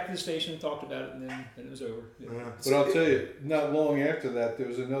 We went back to the station and talked about it, and then it was over. Yeah. But I'll tell you, not long after that, there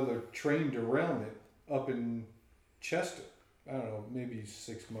was another train derailment up in Chester. I don't know, maybe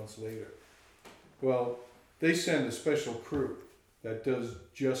 6 months later. Well, they send a special crew that does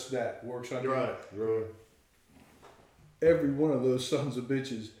just that, works on Right. Every one of those sons of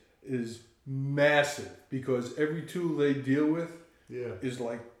bitches is massive because every tool they deal with is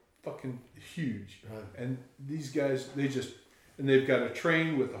like fucking huge. Right. And these guys, they've got a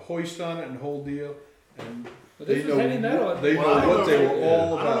train with a hoist on it and whole deal. And they know what they were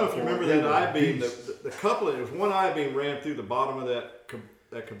all about. I don't know if you remember that I-beam. The coupling, it was one I-beam ran through the bottom of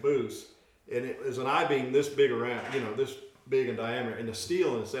that caboose, and it was an I-beam this big around, this big in diameter, and the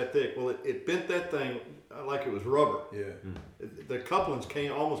steel and it's that thick. Well, it bent that thing like it was rubber. Yeah. The couplings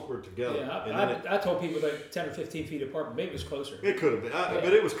almost were together. Yeah, I told people like 10 or 15 feet apart, but maybe it was closer. It could have been,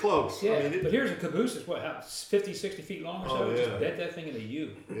 but it was close. Yeah, but here's a caboose that's 50, 60 feet long or so. It just bent that thing in a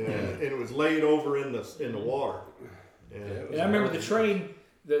U. Yeah, and it was laid over in the water. And I remember the train,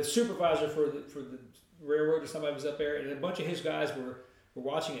 the supervisor for the railroad or somebody was up there, and a bunch of his guys were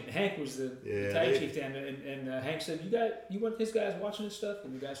watching it. And Hank was the tag chief then, and Hank said, "You want his guys watching this stuff?"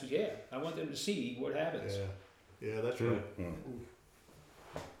 And the guy said, "Yeah, I want them to see what happens." Yeah, that's right.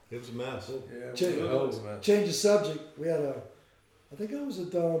 It was a mess. Change the subject. We had I think I was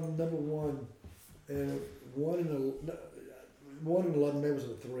at number one, and 1 and 11, maybe it was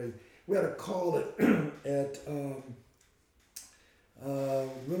a 3. We had a call at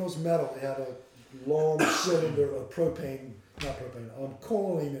Reynolds Metal. They had a long cylinder of chlorine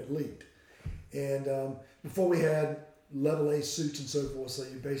that leaked. And before we had level A suits and so forth, so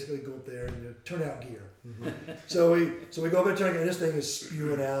you basically go up there and turn out gear. Mm-hmm. so we go up there, turn out gear, and this thing is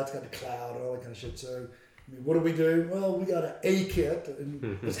spewing out, it's got the cloud and all that kind of shit. So what do? Well, we got an A kit,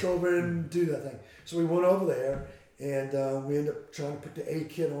 and let's go over and do that thing. So we went over there, and we ended up trying to put the A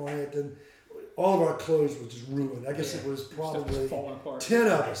kit on it, and all of our clothes were just ruined. I guess it was probably 10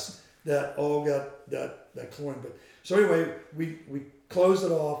 of us that all got that chlorine. But so anyway, we closed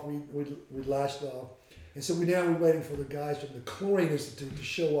it off. We lashed it off, and so we're waiting for the guys from the Chlorine Institute to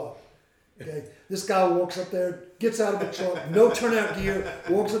show up. Okay, this guy walks up there, gets out of the truck, no turnout gear,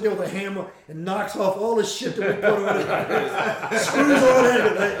 walks up there with a hammer and knocks off all the shit that we put on it. Screws on it,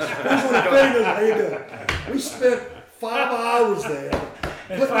 screws on the fingers. There you go. We spent 5 hours there.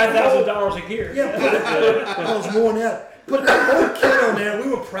 And $5,000 a gear. Yeah, it was more than that. Put the whole kit on there. We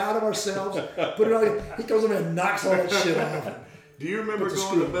were proud of ourselves. Put it on. He comes in and knocks all that shit off. Do you remember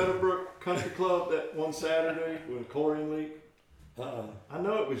going to Meadowbrook Country Club that one Saturday with a chlorine leak? I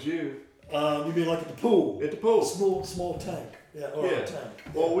know it was you. You mean like at the pool? At the pool. Small tank. Yeah. Tank.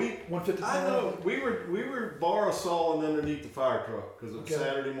 Well, 150. I know we were bar sawing underneath the fire truck because it was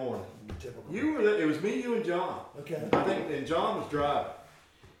Saturday morning. Typical. You were there. It was me, you, and John. Okay. I think, and John was driving,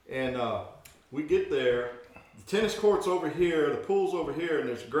 and we get there. The tennis court's over here, the pool's over here, and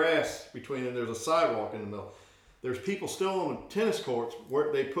there's grass between, and there's a sidewalk in the middle. There's people still on the tennis courts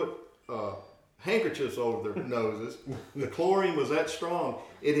where they put handkerchiefs over their noses. The chlorine was that strong.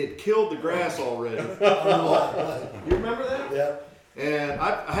 It had killed the grass already. You remember that? Yeah. And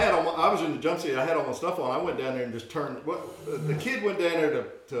I was in the jump seat. I had all my stuff on. I went down there and just turned. The kid went down there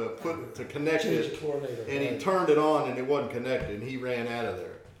to connect it, and he turned it on, and it wasn't connected, and he ran out of there.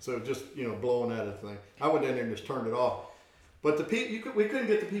 So just blowing out of the thing. I went down there and just turned it off. But we couldn't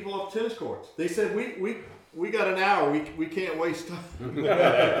get the people off tennis courts. They said we got an hour. We can't waste time.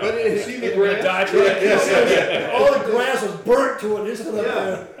 But you see the grass. All the grass was burnt to it.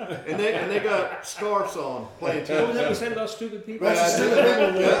 Yeah. And they got scarves on playing tennis. What was that we said about stupid people? Bread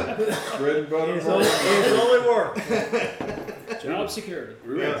and butter. It's only work. Job security.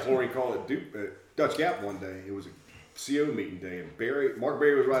 We were at Florida Call at Dutch Gap one day. It was a CO meeting day, and Mark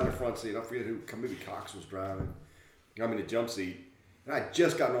Berry was riding the front seat. I forget who. Maybe Cox was driving. I'm in the jump seat, and I had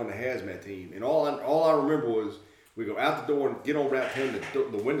just gotten on the hazmat team, and all I remember was we go out the door and get on Route 10.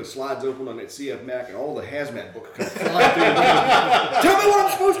 The window slides open on that CF Mac, and all the hazmat books come flying through. Tell me what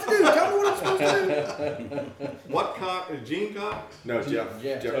I'm supposed to do. Tell me what I'm supposed to do. What Cox? Gene Cox? No, Jeff.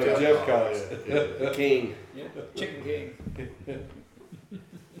 Jeff Cox. King. Yeah, Chicken King.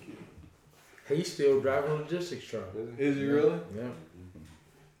 He's still driving a logistics truck. Is he really? Yeah.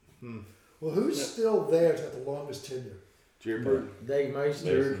 Well, who's still there that's got the longest tenure? Jerry Burton. Dave Mason.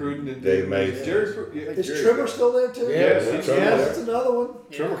 Jerry Pruden and Dave Mason. Is Trimmer still there too? Yes, that's another one.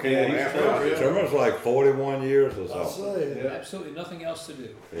 Trimmer came on after. Trimmer's like 41 years or I'll something. say. Absolutely nothing else to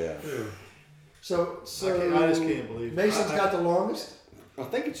do. Yeah. So I just can't believe it. Mason's got the longest. I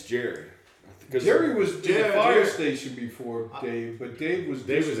think it's Jerry. Jerry was in the fire station before Dave, but Dave was a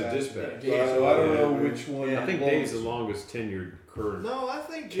dispatch. dispatch. So I don't know which one. I think Dave's the longest tenured current. No, I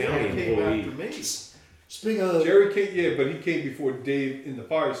think County Jerry came employee. after me. Speaking of Jerry came, but he came before Dave in the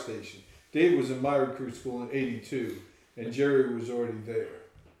fire station. Dave was in my recruit school in '82, and Jerry was already there.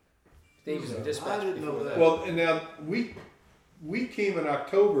 Dave was a dispatch. I didn't know that. Well, and now we came in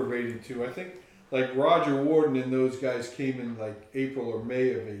October of '82. I think like Roger Warden and those guys came in like April or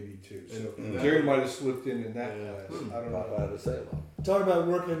May of '82. So Jerry might have slipped in that class. I don't know. Pop out of Salem. talking about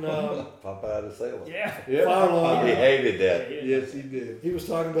working Pop out of Salem. Yeah. fire alarm. He hated that. Yes, he did. He was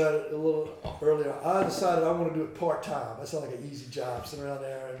talking about it a little earlier. I decided I want to do it part time. That sounded like an easy job, sitting around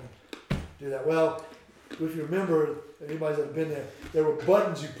there and do that. Well, if you remember, anybody's ever been there were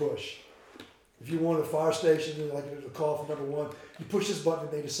buttons you push. If you wanted a fire station, like there's a call from number one, you push this button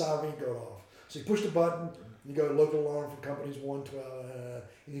and made a siren go off. So you push the button, you go to local alarm for companies 112,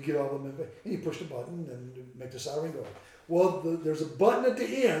 and you get all them, and you push the button and make the siren go off. Well, there's a button at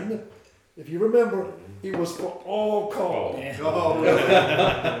the end. If you remember, it was for all calls.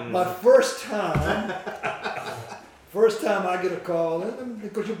 My first time I get a call, and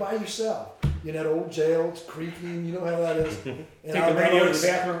because you're by yourself. You're in that old jail, it's creaking, you know how that is. And Take the radio to the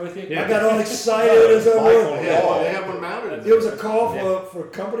bathroom with you? I got all excited as I worked. They have one mounted. It was a call for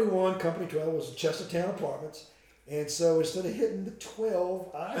Company 1, Company 12, it was Chestertown Apartments. And so instead of hitting the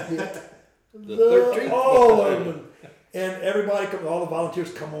 12, I hit the 13th. All of them. And everybody, all the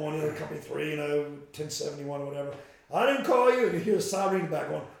volunteers come on in, Company 3, 1071 or whatever. I didn't call you, and you hear the siren in the back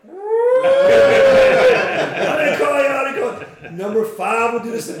going, I didn't call you. Number 5 would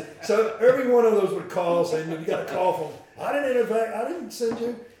do this thing. So every one of those would call saying, you got a call from them. I didn't send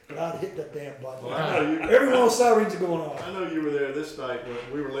you, but I'd hit that damn button. Well, every one of those sirens are going off. I know you were there this night when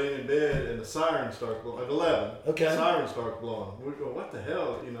we were laying in bed and the siren started blowing. At 11, Okay. the siren started blowing. We go, what the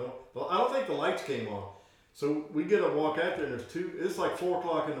hell, Well, I don't think the lights came on. So we get up, walk out there, and it's like 4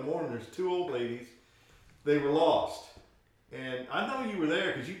 o'clock in the morning. There's 2 old ladies. They were lost. And I know you were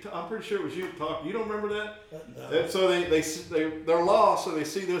there because I'm pretty sure it was you talking. You don't remember that? No. And so they're lost, so they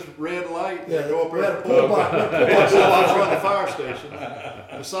see this red light. And Yeah, they go up we had there a pull box. from the fire station.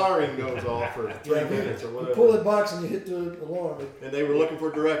 The siren goes off for 3 minutes or You whatever. pull that box and you hit the alarm. And they were looking for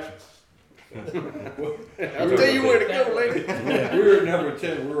directions. I'll tell you where to go, lady. We were at number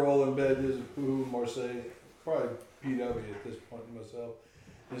 10. We were all in bed. There's Pooh, Marseille, probably PW at this point myself.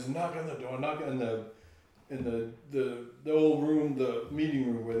 There's a knock on the door, knock on the old room, the meeting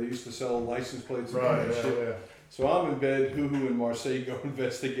room where they used to sell license plates and all that shit. So I'm in bed, Hoo and Marseille go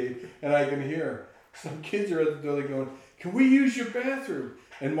investigate, and I can hear some kids are at the door. They're going, "Can we use your bathroom?"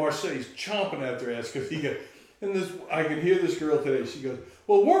 And Marseille's chomping at their ass because he goes. And I can hear this girl today. She goes,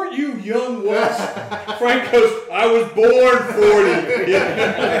 "Well, weren't you young Wes?" Frank goes, "I was born 40."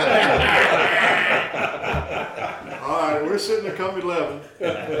 All right, we're sitting at Company 11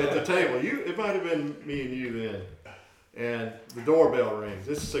 at the table. It might have been me and you then. And the doorbell rings.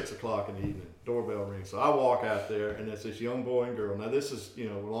 It's 6 o'clock in the evening. Doorbell rings. So I walk out there, and it's this young boy and girl. Now, this is,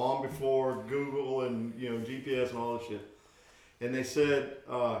 long before Google and, GPS and all this shit. And they said,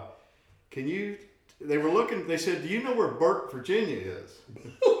 they were looking, they said, "Do you know where Burke, Virginia is?"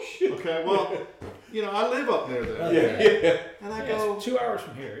 Oh, shit. Okay, well, I live up near there. Yeah. And I go, it's 2 hours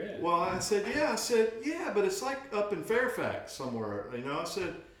from here, yeah. well, I said, yeah, but it's like up in Fairfax somewhere. I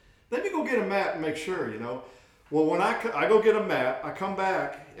said, let me go get a map and make sure, Well, when I go get a map, I come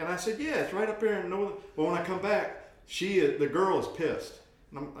back, and I said, yeah, it's right up there in northern. Well, when I come back, the girl is pissed.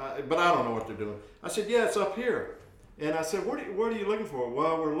 But I don't know what they're doing. I said, yeah, it's up here. And I said, what are you looking for?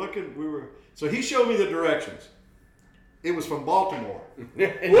 Well, so he showed me the directions. It was from Baltimore.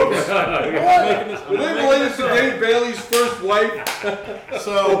 Whoops. Were they related to Dave Bailey's first wife?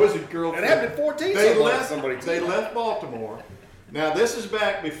 So was it girlfriend? It happened at 14. They left Baltimore. Now this is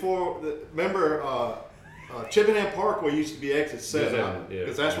back before. Remember, Chippenham Parkway used to be exit 7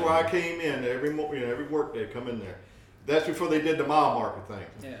 because that's where I came in every work day. Come in there. That's before they did the mile marker thing.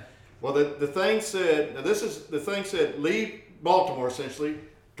 Yeah. Well, the thing said. Now the thing said leave Baltimore essentially,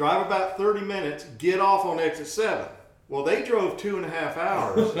 drive about 30 minutes, get off on exit 7. Well, they drove 2.5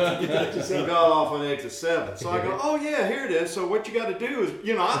 hours and got off on exit 7. So I go, oh yeah, here it is. So what you got to do is,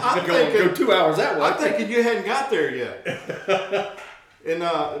 I'm thinking go 2 hours that way. I'm thinking you hadn't got there yet. And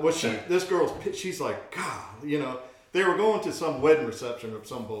this girl's, she's like, God, they were going to some wedding reception or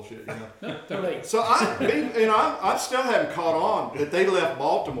some bullshit, So I still haven't caught on that they left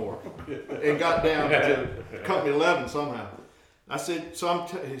Baltimore and got down to Company 11 somehow. I said,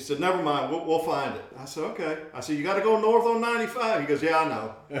 he said, never mind, we'll find it. I said, okay. I said, you got to go north on 95. He goes, yeah, I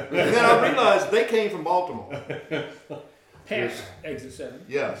know. And then I realized they came from Baltimore. Past exit 7.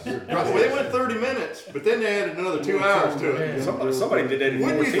 Yes. Well, they went 30 minutes, but then they added another 2 hours to it. Somebody did that.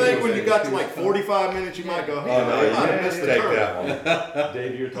 Wouldn't you think when you got to like 45 minutes, you might go, hey, I might have missed the turn.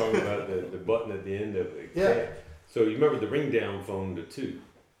 Dave, you're talking about the button at the end of it. Yeah. So you remember the ring down phone, the 2. Do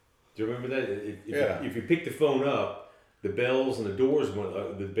you remember that? If you pick the phone up, the bells and the doors went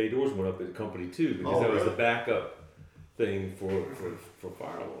up, the bay doors went up at company 2 because that was the backup thing for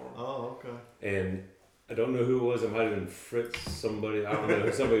fire alarm. Oh, okay. And I don't know who it was. It might have been Fritz, somebody. I don't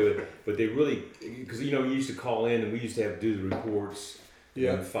know somebody. But they really, because we used to call in and we used to have to do the reports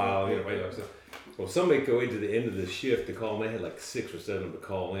and file. So, well, somebody go into the end of the shift to call. And they had like 6 or 7 to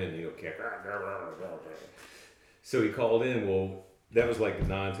call in. So he called in. Well, that was like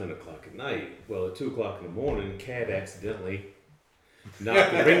 9, 10 o'clock at night. Well, at 2 o'clock in the morning, Cat accidentally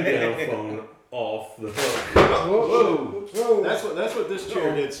knocked the ring down phone off the hook. Whoa. That's what this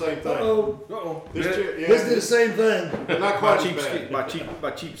chair did. Same thing. Uh-oh. This chair, This did the same thing. But not quite as bad.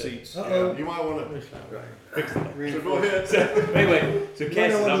 By cheap seats. Uh-oh. You might want to fix it. So go ahead. Anyway, so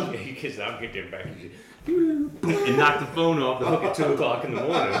Cat said, I'll get them back. And knocked the phone off the hook at 2 o'clock in the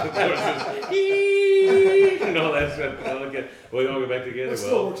morning. And all that stuff. Well, you all go back together. It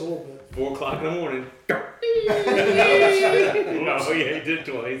still works a little bit. 4 o'clock in the morning. Oh, yeah, he did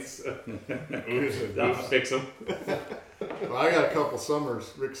twice. I'll fix them. Well, I got a couple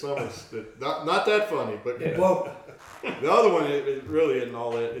Rick Summers, that not that funny, but Well, the other one, it really isn't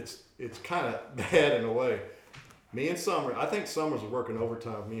all that. It's kind of bad in a way. Me and Summers, I think Summers was working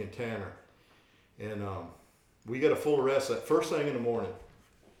overtime with me and Tanner. And we get a full arrest that first thing in the morning.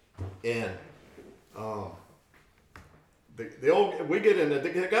 And we get in there.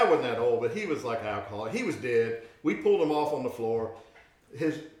 The guy wasn't that old, but he was like alcoholic. He was dead. We pulled him off on the floor.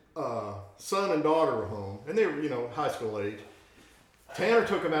 His son and daughter were home, and they were, high school age. Tanner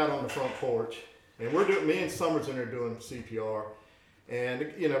took him out on the front porch, and me and Summers in there doing CPR.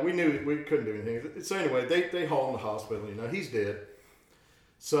 And, we knew we couldn't do anything. So anyway, they haul him to the hospital. He's dead.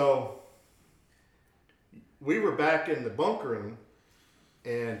 So we were back in the bunk room,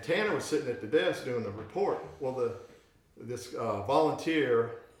 and Tanner was sitting at the desk doing the report. Well, this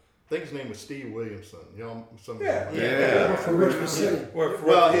volunteer, I think his name was Steve Williamson. Yeah. From Richmond City.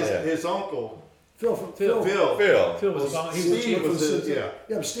 Well, his uncle. Phil was Steve was his, yeah,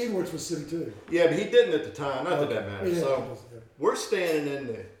 but Steve works for the city too. Yeah, but he didn't at the time. Not that that matters. Yeah, so we're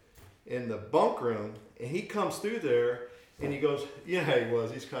standing in the bunk room, and he comes through there, and he goes, he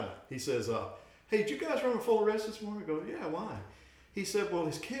says, hey, did you guys run a full arrest this morning? I go, yeah, why? He said, well,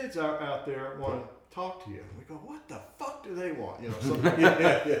 his kids are out there want to talk to you. And we go, what the fuck do they want?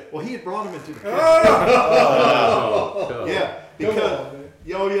 Well, he had brought them into the kitchen.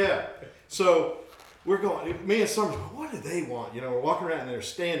 Yeah. So we're going, me and Summers, what do they want? We're walking around and they're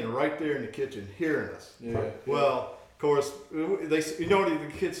standing right there in the kitchen hearing us. Yeah. Well, of course, what the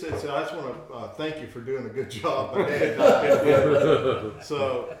kid said? I just want to thank you for doing a good job. My dad died.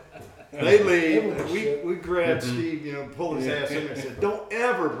 So they leave. We grabbed Steve, pulled his ass in there and said, don't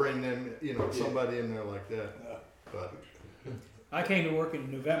ever bring them, somebody in there like that. But I came to work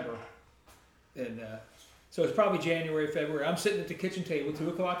in November, and so it's probably January, February. I'm sitting at the kitchen table,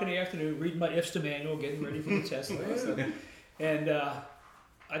 2 o'clock in the afternoon, reading my IFSTA manual, getting ready for the test and all that stuff. And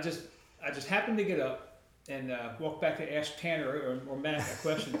I just happened to get up and walk back to ask Tanner or Matt a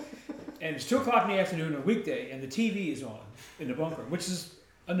question. And it's 2 o'clock in the afternoon, a weekday, and the TV is on in the bunk room, which is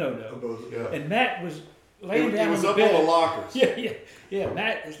a no-no. yeah. And Matt laying down He was on up the bed. on the lockers. Yeah.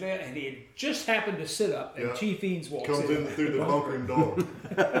 Matt is there, and he had just happened to sit up, and Chief Eanes walks Comes in through the bunkroom door.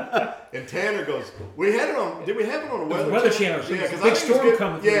 And Tanner goes, "We had it on. Did we have it on the Weather Channel? Yeah, because big storm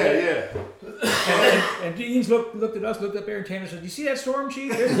coming through. Yeah. And Eanes looked at us, looked up there, and Tanner said, "You see that storm,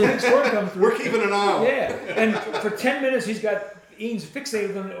 Chief? There's a big storm coming through." We're keeping an eye on it. Yeah. And for 10 minutes, he's got Eanes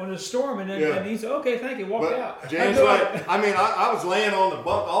fixated on the storm, and then and he said, "Okay, thank you." Walked out. James, I was laying on the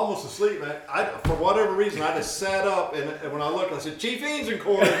bunk, almost asleep, man. For whatever reason, I just sat up, and when I looked, I said, "Chief Eanes in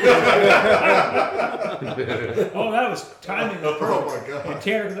court." Oh, that was timing. Oh my God! And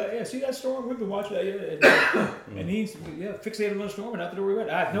Tanner, see that storm? We've been watching that. And Eanes, fixated on the storm, and out the door we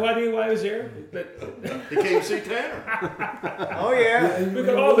went. I have no idea why he was there, but he came to see Tanner. Oh yeah, we could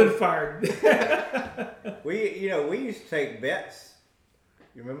have all been fired. we used to take bets.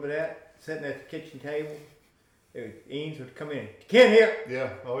 You remember that? Sitting at the kitchen table. Eanes would come in. Ken here.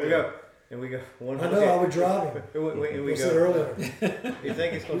 Yeah. Oh yeah. We go. And we go. I know. I would drive him. And we said go. earlier. You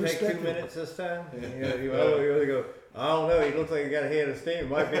think it's going to take 2 minutes this time? You go. I don't know. He looks like he got a head of steam. It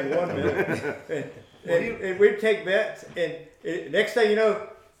might be 1 minute. and we'd take bets. And next thing you know,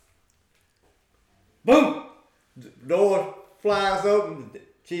 boom! The door flies open.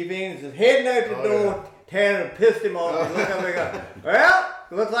 Chief Eanes is heading out the door. Yeah. Tanner pissed him off. And look up and go, well,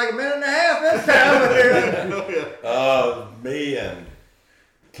 looks like a minute and a half this time. Me and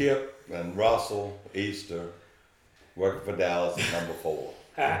Kip and Russell Easter working for Dallas at number 4.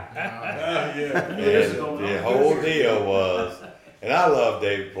 And the whole deal was, and I love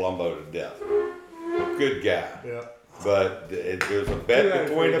David Palumbo to death. Good guy. Yeah. But there was a bet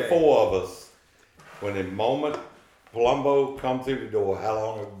between the 4 of us. When the moment Palumbo come through the door, how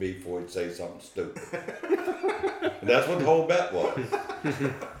long it would be before he'd say something stupid. And that's what the whole bet was.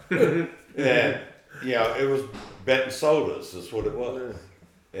 And, it was betting sodas, is what it was.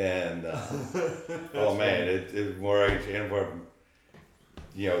 And, oh man, it were anywhere from,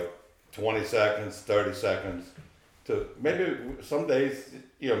 20 seconds, 30 seconds, to maybe some days,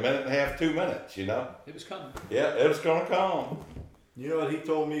 a minute and a half, 2 minutes, It was coming. Yeah, it was going to come. You know what he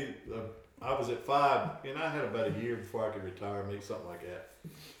told me? I was at 5, and I had about a year before I could retire, maybe something like that.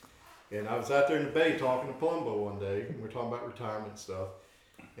 And I was out there in the Bay talking to Palumbo one day, and we were talking about retirement stuff.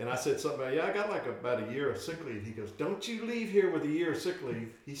 And I said something about, I got like about a year of sick leave. He goes, don't you leave here with a year of sick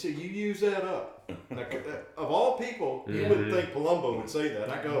leave. He said, you use that up. Now, of all people, you wouldn't think Palumbo would say that.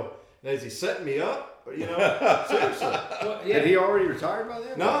 I go, now is he setting me up? Seriously. Well, Had he already retired by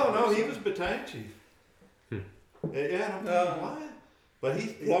then? No, he was battalion chief. Yeah, I'm thinking, why? But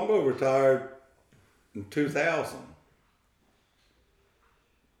Palumbo retired in 2000.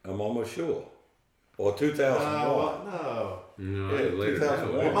 I'm almost sure. Or 2001. No, yeah, later.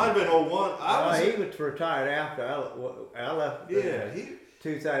 2001. It might have been 01. He was retired after I left. Yeah,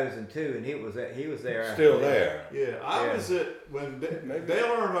 2002, and he was there. Still there. Yeah, I was at when Dale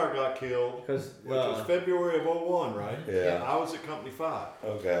Earnhardt got killed, which was February of 01, right? Yeah. I was at Company 5.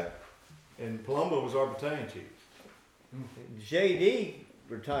 Okay. And Palumbo was our battalion chief. JD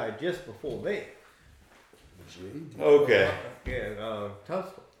retired just before me. Okay. Yeah,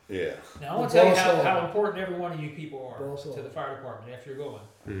 Tunstall. Yeah. Now I want to tell you how important every one of you people are to the fire department after you're going.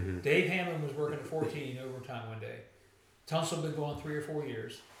 Mm-hmm. Dave Hamlin was working at 14 overtime one day. Tunstall had been going 3 or 4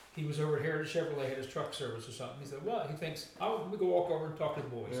 years. He was over at Heritage Chevrolet, had his truck service or something. He said, well, he thinks, we go walk over and talk to the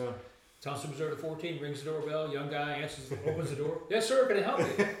boys. Yeah. Tunstall was over at 14, rings the doorbell, young guy opens the door. Yes, sir, can I help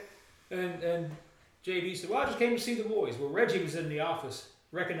you? And JD said, well, I just came to see the boys. Well, Reggie was in the office,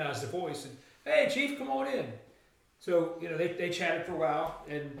 recognized the voice, and, hey, Chief, come on in. So, they chatted for a while,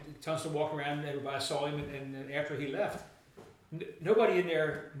 and Tunstall walked around, and everybody saw him, and after he left, nobody in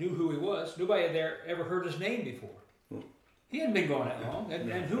there knew who he was. Nobody in there ever heard his name before. He hadn't been gone that long,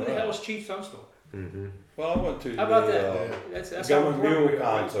 and who the hell is Chief Tunstall? Mm-hmm. Well, I went to how about that? That's Government Mule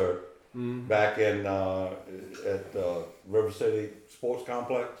concert back in at River City Sports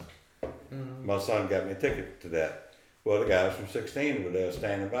Complex. Mm-hmm. My son got me a ticket to that. Well, the guys from 16 were there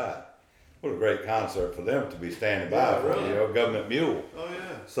standing by. What a great concert for them to be standing by for, Government Mule. Oh,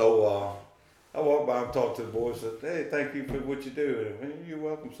 yeah. So I walked by and talked to the boys and said, hey, thank you for what you do. And you're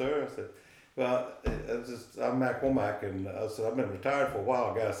welcome, sir. I said, well, I'm Mac Womack, and I said, I've been retired for a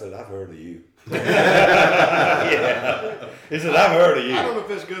while. The guy said, I've heard of you. Yeah. He said, I've heard of you. I don't know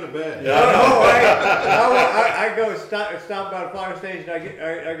if it's good or bad. I go stop by the fire station. I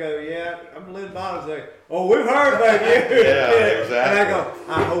go, yeah, I'm Lynn Bottoms. Like, oh, we've heard about you. Yeah, exactly. And I go,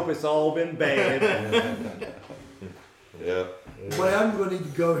 I hope it's all been bad. Yeah. Boy, I'm going to need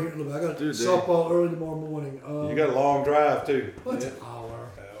to go here in a little bit. I got softball early tomorrow morning. You got a long drive, too. What's an hour?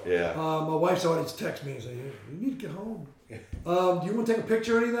 Yeah. My wife's already texted me and said, you need to get home. Do you want to take a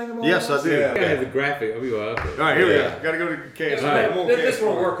picture or anything about Yes, that? I do. I have the graphic. I'll be right up there. All right, here we go. Got to go to Cass. All right. This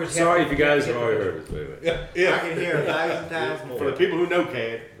won't work. Sorry if you guys have already heard this. Wait. I can hear 1,000 times more. For the people who know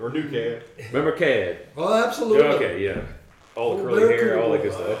CAD or knew CAD. Remember CAD? Oh, absolutely. Okay, yeah. All the Oh, curly very hair, cool. all that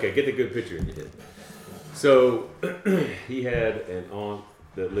good stuff. Okay, get the good picture in your head. So he had an aunt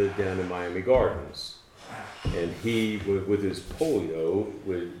that lived down in Miami Gardens, and he, with his polio,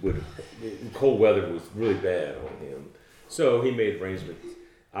 with cold weather was really bad on him. So he made arrangements.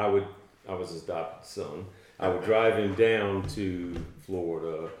 I was his adopted son. I would drive him down to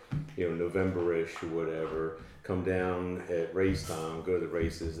Florida, November-ish or whatever. Come down at race time, go to the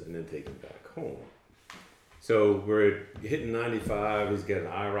races, and then take him back home. So we're hitting 95. He's got an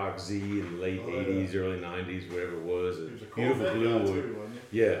IROC Z in the late 80s, early 90s, whatever it was. A beautiful blue one. Too, wasn't it?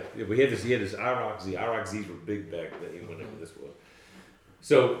 Yeah, he had this IROC Z. IROC Zs were big back then, whatever this was.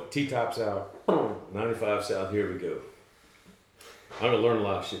 So T-tops out, 95 south, here we go. I'm going to learn a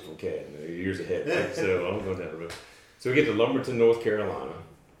lot of shit from CAD, years ahead, right? So I'm going down the road. So we get to Lumberton, North Carolina.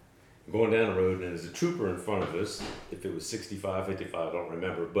 Going down the road, and there's a trooper in front of us. If it was 65, 55, I don't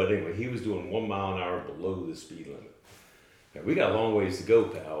remember. But anyway, he was doing 1 mile an hour below the speed limit. Now, we got a long ways to go,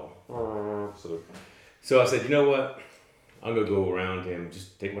 pal. So I said, you know what? I'm going to go around him,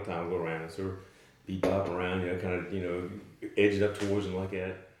 just take my time, go around. So we're bebop around, edge it up towards him like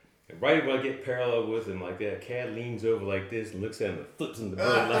that. And right when I get parallel with him like that, CAD leans over like this and looks at him and flips in the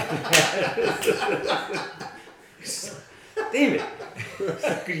bird like that. Damn it.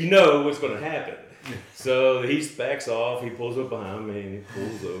 You know what's going to happen. So he backs off, he pulls up behind me, and he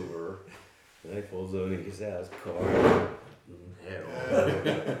pulls over. And he pulls over and he gets out of his car.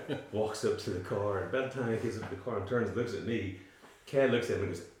 Walks up to the car. And by the time he gets up to the car and turns and looks at me, CAD looks at me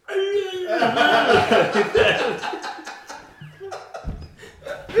and goes,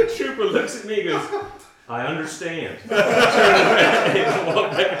 the trooper looks at me and goes, I understand. Turns around and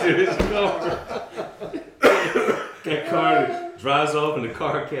walks back to his car. That car drives off in the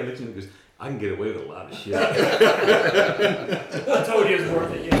car. CAD looks at me and goes, I can get away with a lot of shit. I told you it was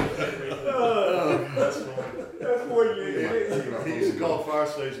worth it. Yeah. That's what you He used to call the fire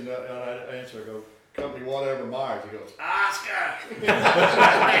station, and I answer, I go, company whatever, Myers. He goes, Oscar! I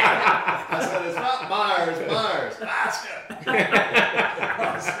said, it's not Myers, Myers, Oscar!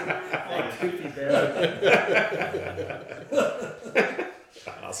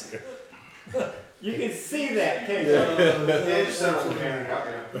 Oscar. You can see that, can't you? You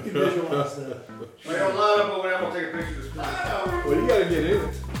can visualize that. Well, line up over there. I'm going to take a picture of this. Well, you got to get in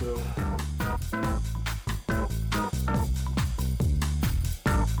it. So.